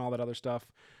points and all that other stuff.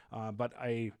 But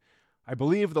I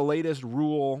believe the latest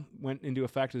rule went into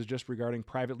effect is just regarding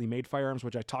privately made firearms,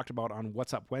 which I talked about on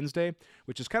What's Up Wednesday,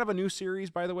 which is kind of a new series,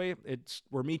 by the way. It's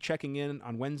where me checking in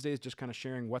on Wednesdays, just kind of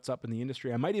sharing what's up in the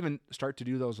industry. I might even start to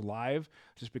do those live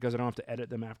just because I don't have to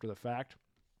edit them after the fact.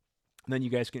 And then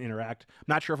you guys can interact. I'm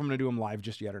not sure if I'm going to do them live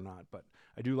just yet or not, but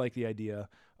I do like the idea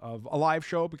of a live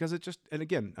show because it's just, and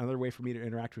again, another way for me to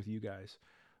interact with you guys.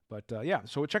 But yeah,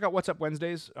 so check out What's Up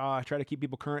Wednesdays. I try to keep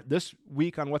people current. This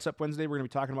week on What's Up Wednesday, we're going to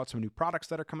be talking about some new products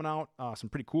that are coming out, some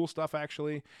pretty cool stuff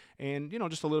actually, and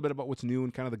just a little bit about what's new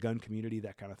and kind of the gun community,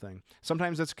 that kind of thing.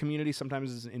 Sometimes it's a community,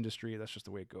 sometimes it's an industry. That's just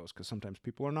the way it goes because sometimes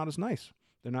people are not as nice.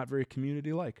 They're not very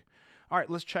community-like. All right,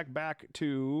 let's check back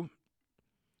to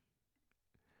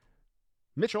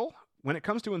Mitchell. When it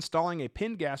comes to installing a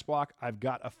pinned gas block, I've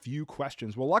got a few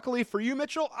questions. Well, luckily for you,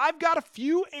 Mitchell, I've got a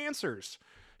few answers.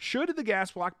 Should the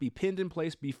gas block be pinned in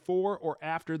place before or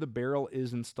after the barrel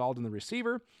is installed in the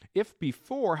receiver? If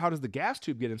before, how does the gas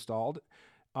tube get installed?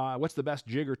 What's the best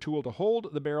jig or tool to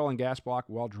hold the barrel and gas block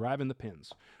while driving the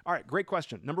pins? All right, great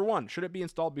question. Number one, should it be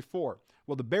installed before?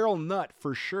 Well, the barrel nut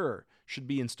for sure should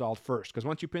be installed first because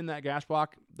once you pin that gas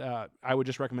block, I would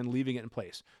just recommend leaving it in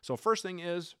place. So first thing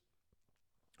is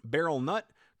barrel nut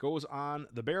goes on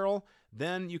the barrel.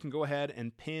 Then you can go ahead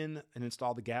and pin and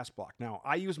install the gas block. Now,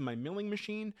 I use my milling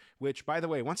machine, which, by the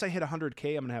way, once I hit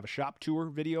 100K, I'm going to have a shop tour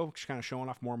video, just kind of showing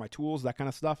off more of my tools, that kind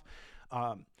of stuff.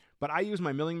 But I use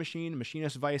my milling machine,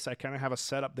 machinist vise. I kind of have a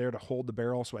setup there to hold the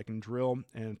barrel so I can drill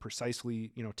and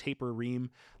precisely, taper ream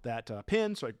that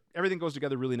pin. So everything goes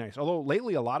together really nice. Although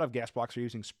lately, a lot of gas blocks are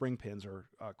using spring pins or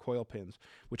coil pins,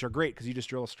 which are great because you just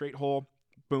drill a straight hole,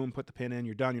 boom, put the pin in,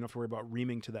 you're done. You don't have to worry about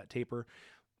reaming to that taper.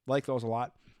 Like those a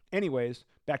lot. Anyways,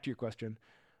 back to your question.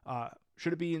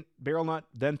 Should it be barrel nut,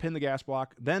 then pin the gas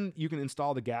block, then you can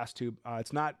install the gas tube.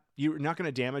 You're not going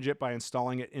to damage it by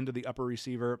installing it into the upper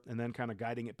receiver and then kind of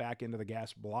guiding it back into the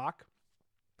gas block.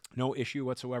 No issue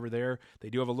whatsoever there. They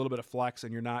do have a little bit of flex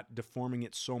and you're not deforming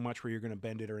it so much where you're going to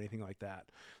bend it or anything like that.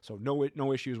 So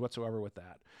no issues whatsoever with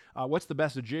that. What's the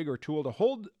best jig or tool to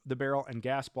hold the barrel and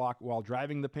gas block while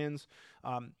driving the pins?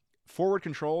 Forward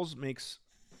controls makes...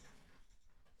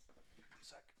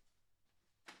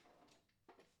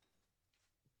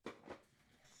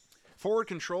 Forward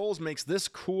Controls makes this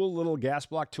cool little gas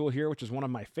block tool here, which is one of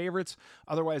my favorites.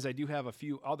 Otherwise, I do have a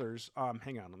few others.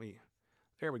 Hang on,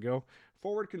 there we go.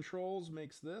 Forward Controls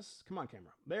makes this. Come on,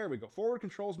 camera. There we go. Forward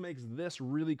Controls makes this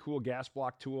really cool gas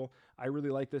block tool. I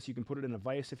really like this. You can put it in a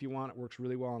vise if you want. It works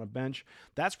really well on a bench.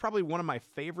 That's probably one of my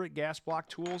favorite gas block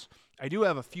tools. I do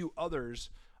have a few others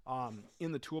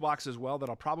in the toolbox as well that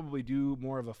I'll probably do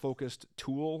more of a focused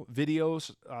tool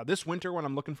videos. This winter when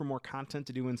I'm looking for more content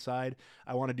to do inside,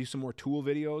 I want to do some more tool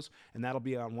videos and that'll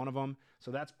be on one of them. So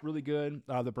that's really good.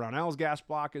 The Brownell's gas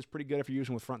block is pretty good if you're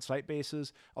using with front sight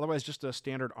bases. Otherwise, just a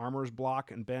standard armor's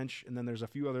block and bench. And then there's a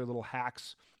few other little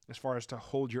hacks as far as to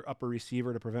hold your upper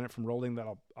receiver to prevent it from rolling that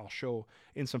I'll show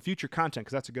in some future content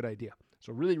because that's a good idea.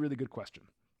 So really, really good question.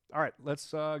 All right,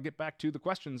 let's get back to the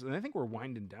questions. And I think we're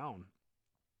winding down.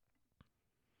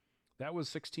 That was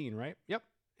 16, right? Yep.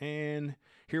 And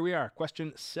here we are.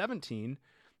 Question 17.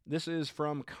 This is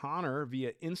from Connor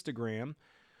via Instagram.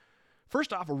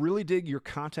 First off, I really dig your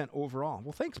content overall.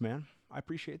 Well, thanks, man. I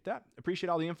appreciate that.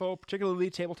 Appreciate all the info, particularly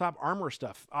tabletop armor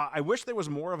stuff. I wish there was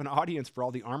more of an audience for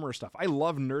all the armor stuff. I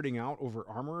love nerding out over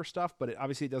armor stuff, but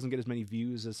obviously it doesn't get as many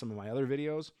views as some of my other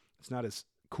videos. It's not as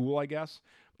cool, I guess.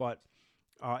 But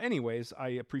anyways, I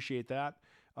appreciate that.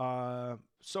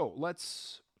 So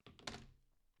let's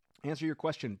answer your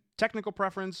question. Technical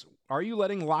preference, are you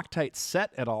letting Loctite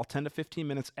set at all 10 to 15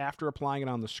 minutes after applying it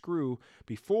on the screw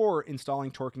before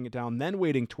installing, torquing it down, then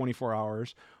waiting 24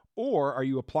 hours? Or are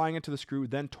you applying it to the screw,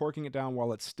 then torquing it down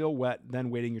while it's still wet, then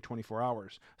waiting your 24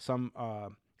 hours?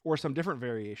 Or some different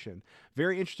variation.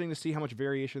 Very interesting to see how much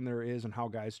variation there is and how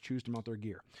guys choose to mount their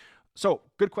gear. So,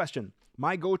 good question.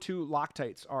 My go-to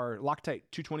Loctites are Loctite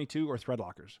 222 or thread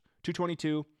lockers.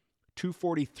 222,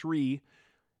 243,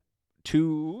 I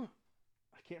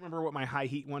can't remember what my high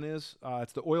heat one is.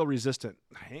 It's the oil resistant.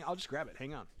 I'll just grab it.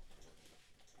 Hang on.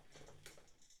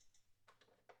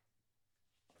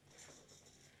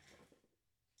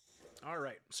 All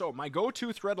right, so my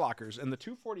go-to thread lockers, and the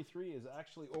 243 is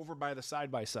actually over by the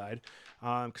side-by-side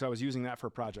because I was using that for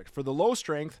a project. For the low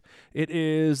strength, it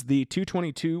is the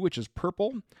 222, which is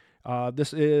purple.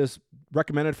 This is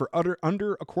recommended for under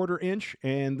a 1/4 inch,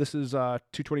 and this is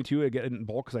 222. I get it in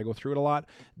bulk because I go through it a lot.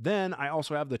 Then I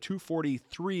also have the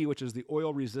 243, which is the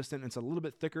oil resistant. It's a little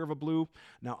bit thicker of a blue.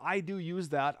 Now, I do use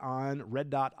that on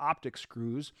red dot optic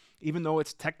screws, even though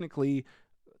it's technically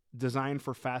designed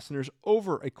for fasteners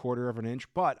over a 1/4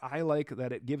 inch, but I like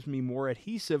that it gives me more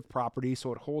adhesive property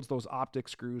so it holds those optic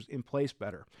screws in place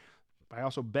better. I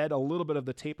also bed a little bit of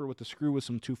the taper with the screw with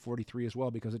some 243 as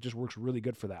well because it just works really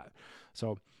good for that.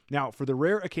 So now for the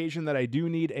rare occasion that I do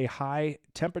need a high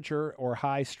temperature or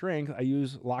high strength, I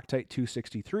use Loctite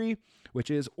 263, which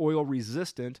is oil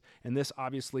resistant, and this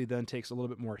obviously then takes a little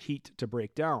bit more heat to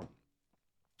break down.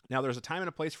 Now there's a time and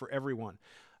a place for everyone.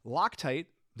 Loctite,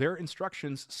 their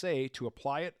instructions say to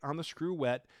apply it on the screw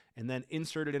wet and then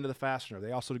insert it into the fastener.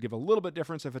 They also give a little bit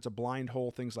difference if it's a blind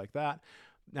hole, things like that.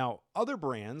 Now, other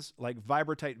brands like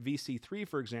Vibratite VC3,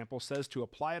 for example, says to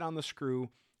apply it on the screw,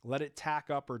 let it tack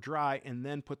up or dry, and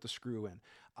then put the screw in.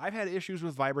 I've had issues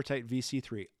with Vibratite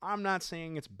VC3. I'm not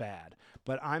saying it's bad,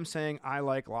 but I'm saying I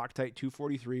like Loctite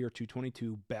 243 or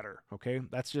 222 better, okay?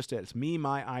 That's just it. It's me,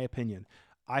 my opinion.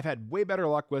 I've had way better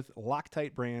luck with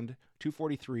Loctite brand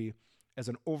 243 as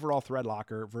an overall thread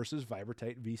locker versus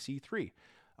Vibratite VC3.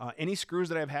 Any screws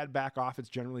that I've had back off, it's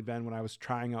generally been when I was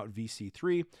trying out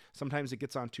VC3. Sometimes it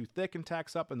gets on too thick and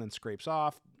tacks up and then scrapes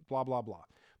off, blah, blah, blah.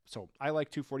 So I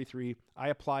like 243. I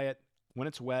apply it when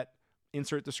it's wet,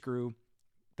 insert the screw.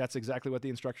 That's exactly what the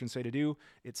instructions say to do.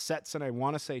 It sets in, I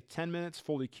want to say 10 minutes,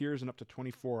 fully cures in up to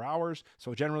 24 hours.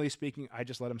 So generally speaking, I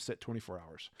just let them sit 24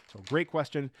 hours. So great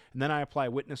question. And then I apply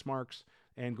witness marks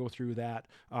and go through that.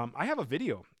 I have a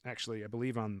video, actually, I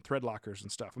believe, on thread lockers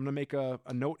and stuff. I'm going to make a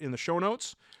note in the show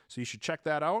notes, so you should check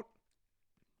that out.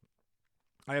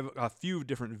 I have a few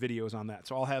different videos on that,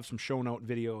 so I'll have some show note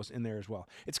videos in there as well.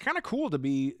 It's kind of cool to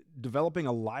be developing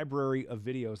a library of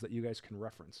videos that you guys can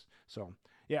reference. So,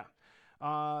 yeah.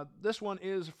 This one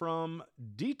is from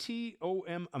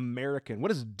DTOM American. What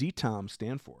does DTOM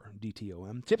stand for?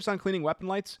 DTOM. Tips on cleaning weapon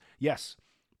lights? Yes.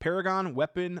 Paragon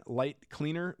Weapon Light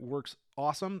Cleaner works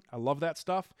awesome. I love that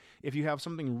stuff. If you have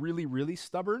something really, really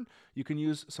stubborn, you can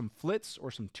use some Flitz or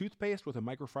some toothpaste with a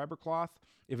microfiber cloth.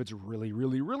 If it's really,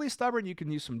 really, really stubborn, you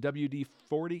can use some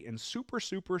WD-40 and super,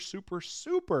 super, super,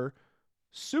 super,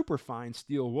 super fine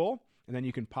steel wool. And then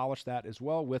you can polish that as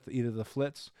well with either the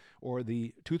Flitz or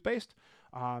the toothpaste.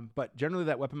 But generally,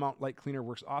 that weapon mount light cleaner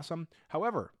works awesome.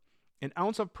 However, an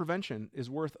ounce of prevention is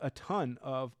worth a ton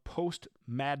of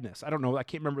post-madness. I don't know. I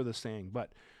can't remember the saying,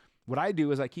 but what I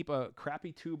do is I keep a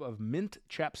crappy tube of mint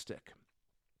chapstick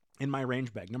in my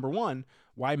range bag. Number one,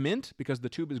 why mint? Because the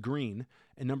tube is green.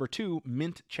 And number two,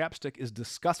 mint chapstick is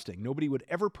disgusting. Nobody would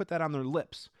ever put that on their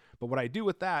lips. But what I do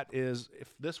with that is,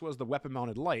 if this was the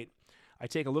weapon-mounted light, I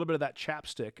take a little bit of that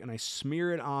chapstick and I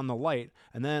smear it on the light,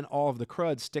 and then all of the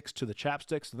crud sticks to the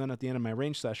chapstick. So then at the end of my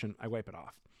range session, I wipe it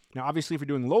off. Now, obviously, if you're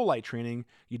doing low light training,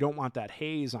 you don't want that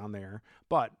haze on there,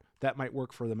 but that might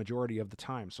work for the majority of the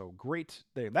time. So great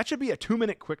thing. That should be a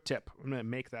 2-minute quick tip. I'm going to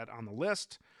make that on the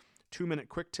list. 2-minute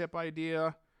quick tip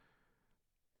idea.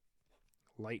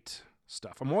 Light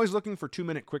stuff. I'm always looking for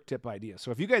 2-minute quick tip ideas.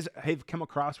 So if you guys have come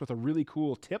across with a really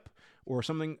cool tip or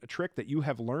something, a trick that you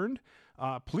have learned,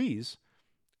 please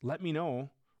let me know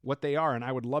what they are. And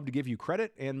I would love to give you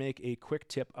credit and make a quick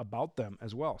tip about them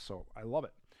as well. So I love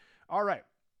it. All right.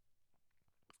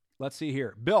 Let's see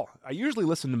here. Bill, I usually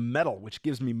listen to metal, which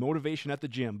gives me motivation at the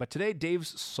gym, but today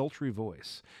Dave's sultry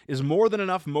voice is more than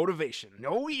enough motivation.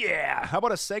 Oh yeah! How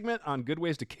about a segment on good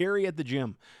ways to carry at the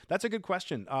gym? That's a good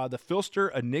question. The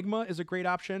Filster Enigma is a great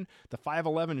option. The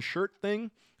 511 shirt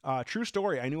thing. True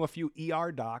story. I knew a few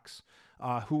ER docs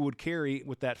who would carry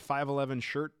with that 511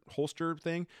 shirt holster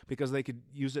thing because they could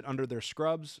use it under their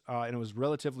scrubs, and it was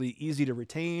relatively easy to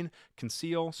retain,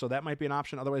 conceal, so that might be an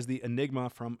option. Otherwise, the Enigma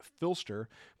from Filster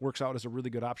works out as a really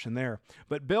good option there.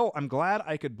 But Bill, I'm glad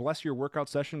I could bless your workout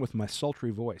session with my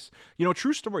sultry voice.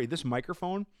 True story, this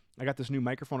microphone, I got this new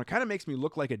microphone. It kind of makes me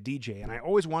look like a DJ, and I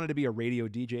always wanted to be a radio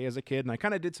DJ as a kid, and I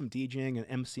kind of did some DJing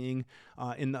and MCing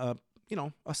in a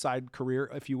side career,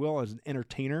 if you will, as an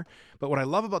entertainer. But what I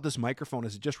love about this microphone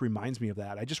is it just reminds me of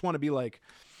that. I just want to be like,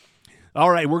 all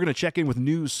right, we're going to check in with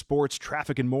news, sports,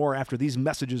 traffic, and more after these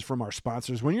messages from our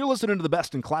sponsors. When you're listening to the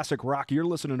best in classic rock, you're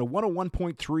listening to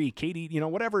 101.3, KD,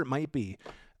 whatever it might be.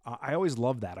 I always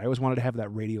loved that. I always wanted to have that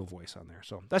radio voice on there.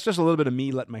 So that's just a little bit of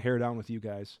me letting my hair down with you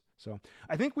guys. So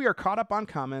I think we are caught up on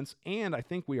comments, and I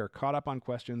think we are caught up on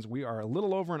questions. We are a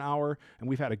little over an hour, and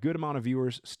we've had a good amount of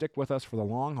viewers stick with us for the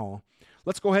long haul.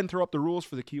 Let's go ahead and throw up the rules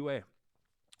for the QA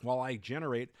while I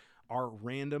generate our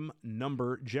random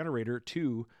number generator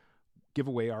to give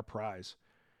away our prize.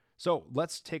 So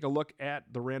let's take a look at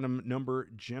the random number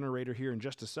generator here in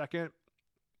just a second.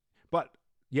 But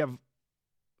you have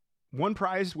one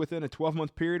prize within a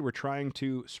 12-month period. We're trying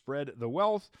to spread the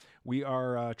wealth. We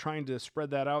are trying to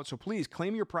spread that out. So please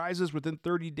claim your prizes within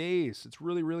 30 days. It's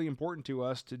really, really important to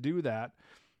us to do that.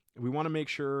 We want to make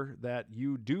sure that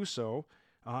you do so.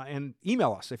 And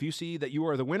email us. If you see that you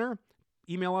are the winner,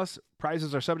 email us.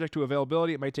 Prizes are subject to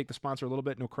availability. It might take the sponsor a little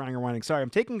bit. No crying or whining. Sorry, I'm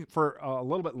taking for a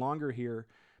little bit longer here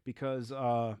because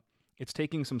it's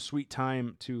taking some sweet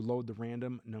time to load the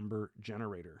random number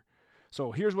generator.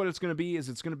 So here's what it's going to be, is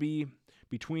it's going to be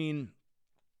between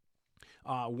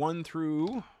 1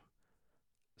 through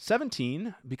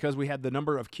 17 because we had the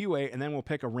number of QA, and then we'll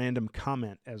pick a random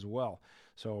comment as well.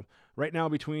 So right now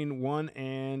between 1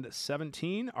 and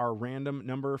 17, our random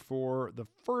number for the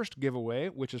first giveaway,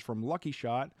 which is from Lucky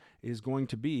Shot, is going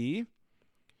to be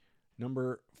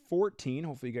number 14.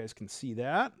 Hopefully you guys can see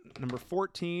that. Number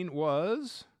 14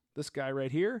 was this guy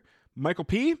right here, Michael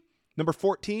P. Number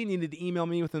 14, you need to email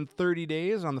me within 30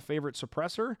 days on the favorite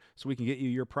suppressor so we can get you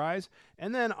your prize.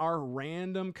 And then our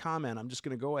random comment. I'm just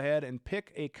going to go ahead and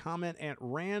pick a comment at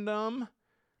random.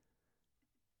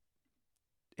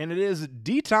 And it is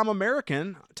D-Tom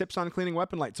American, tips on cleaning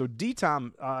weapon light. So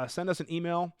D-Tom, send us an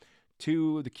email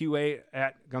to the QA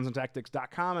at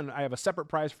gunsandtactics.com. And I have a separate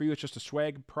prize for you. It's just a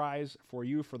swag prize for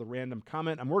you for the random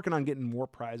comment. I'm working on getting more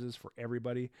prizes for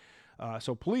everybody.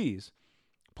 So please,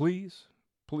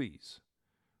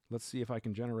 let's see if I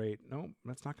can generate. No,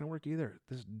 that's not going to work either.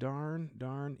 This darn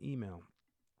email.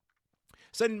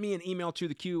 Send me an email to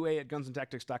the QA at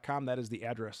gunsandtactics.com. That is the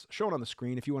address shown on the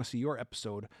screen if you want to see your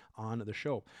episode on the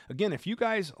show. Again, if you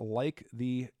guys like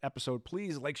the episode,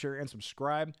 please like, share, and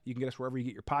subscribe. You can get us wherever you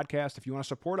get your podcast. If you want to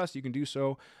support us, you can do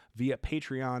so via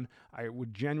Patreon. I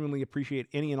would genuinely appreciate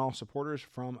any and all supporters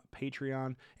from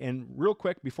Patreon. And real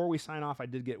quick, before we sign off, I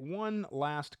did get one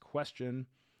last question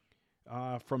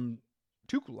from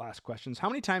two last questions. How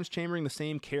many times chambering the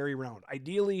same carry round?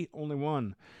 Ideally, only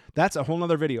one. That's a whole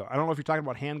nother video. I don't know if you're talking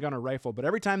about handgun or rifle, but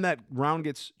every time that round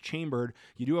gets chambered,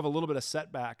 you do have a little bit of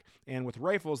setback. And with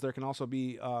rifles, there can also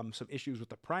be some issues with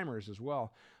the primers as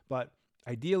well. But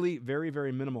ideally, very,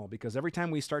 very minimal, because every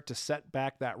time we start to set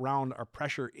back that round, our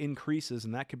pressure increases,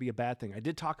 and that could be a bad thing. I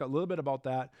did talk a little bit about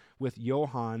that with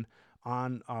Johan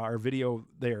on our video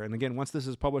there. And again, once this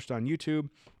is published on YouTube,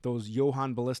 those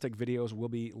Johan ballistic videos will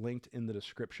be linked in the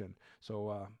description.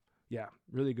 So yeah,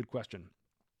 really good question.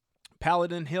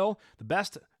 Paladin Hill, the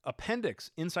best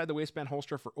appendix inside the waistband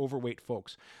holster for overweight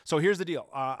folks. So here's the deal.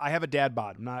 I have a dad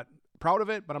bod. I'm not proud of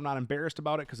it, but I'm not embarrassed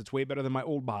about it because it's way better than my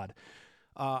old bod.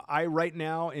 I right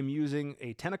now am using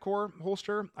a Tenacor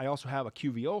holster. I also have a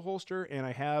QVO holster, and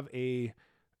I have a,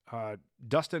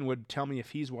 Dustin would tell me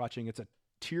if he's watching, it's a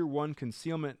Tier 1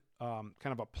 concealment, kind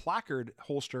of a placard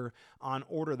holster on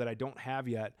order that I don't have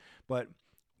yet. But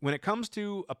when it comes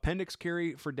to appendix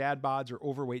carry for dad bods or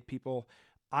overweight people,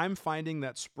 I'm finding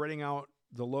that spreading out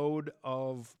the load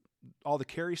of all the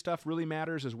carry stuff really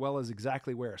matters, as well as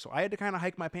exactly where. So I had to kind of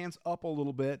hike my pants up a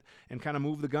little bit and kind of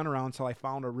move the gun around until I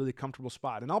found a really comfortable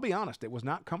spot. And I'll be honest, it was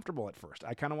not comfortable at first.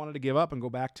 I kind of wanted to give up and go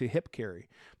back to hip carry.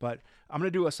 But I'm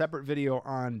going to do a separate video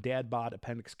on dad bod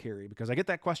appendix carry because I get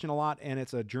that question a lot, and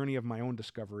it's a journey of my own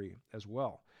discovery as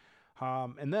well.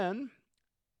 And then,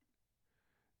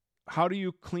 how do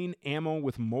you clean ammo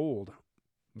with mold?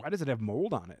 Why does it have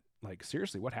mold on it? Like,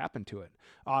 seriously, what happened to it?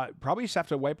 Probably just have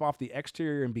to wipe off the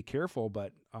exterior and be careful,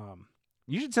 but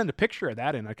you should send a picture of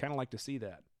that in. I'd kind of like to see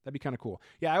that. That'd be kind of cool.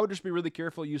 Yeah, I would just be really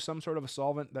careful. Use some sort of a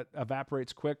solvent that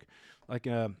evaporates quick, like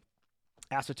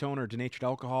acetone or denatured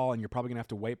alcohol, and you're probably going to have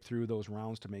to wipe through those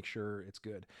rounds to make sure it's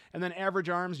good. And then Average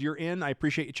Arms, you're in. I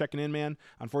appreciate you checking in, man.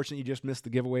 Unfortunately, you just missed the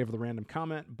giveaway of the random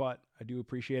comment, but I do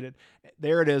appreciate it.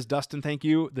 There it is, Dustin, thank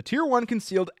you. The Tier 1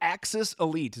 Concealed Axis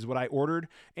Elite is what I ordered.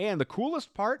 And the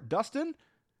coolest part, Dustin,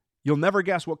 you'll never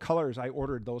guess what colors I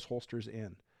ordered those holsters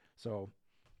in. So,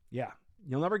 yeah,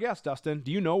 you'll never guess, Dustin.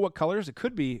 Do you know what colors? It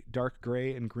could be dark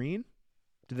gray and green.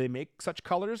 Do they make such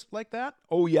colors like that?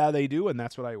 Oh, yeah, they do, and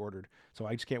that's what I ordered. So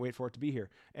I just can't wait for it to be here.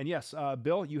 And yes,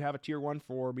 Bill, you have a Tier 1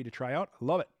 for me to try out. I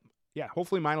love it. Yeah,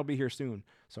 hopefully mine will be here soon.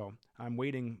 So I'm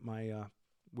waiting my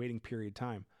waiting period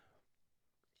time.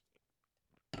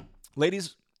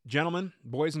 Ladies, gentlemen,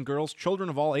 boys and girls, children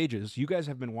of all ages, you guys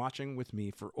have been watching with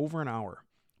me for over an hour.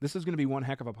 This is going to be one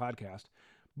heck of a podcast,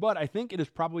 but I think it is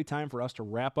probably time for us to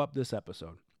wrap up this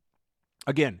episode.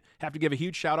 Again, have to give a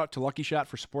huge shout out to Lucky Shot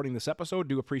for supporting this episode.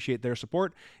 Do appreciate their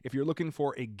support. If you're looking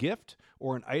for a gift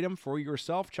or an item for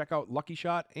yourself, check out Lucky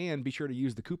Shot and be sure to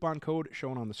use the coupon code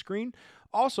shown on the screen.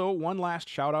 Also, one last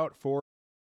shout out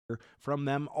from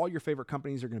them. All your favorite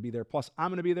companies are going to be there. Plus, I'm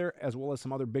going to be there as well as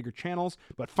some other bigger channels.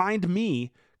 But find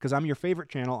me because I'm your favorite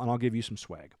channel and I'll give you some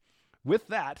swag. With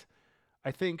that,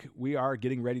 I think we are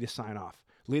getting ready to sign off.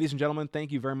 Ladies and gentlemen,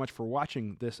 thank you very much for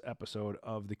watching this episode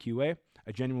of the QA.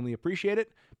 I genuinely appreciate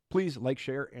it. Please like,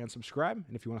 share, and subscribe.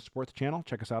 And if you want to support the channel,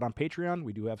 check us out on Patreon.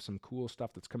 We do have some cool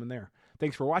stuff that's coming there.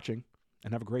 Thanks for watching,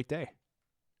 and have a great day.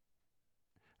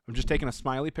 I'm just taking a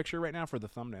smiley picture right now for the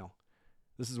thumbnail.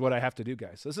 This is what I have to do,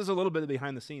 guys. This is a little bit of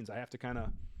behind the scenes. I have to kind of...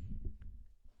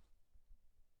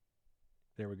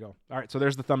 There we go. All right, so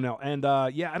there's the thumbnail. And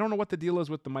yeah, I don't know what the deal is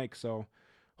with the mic, so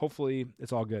hopefully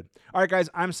it's all good. All right, guys,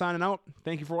 I'm signing out.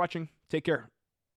 Thank you for watching. Take care.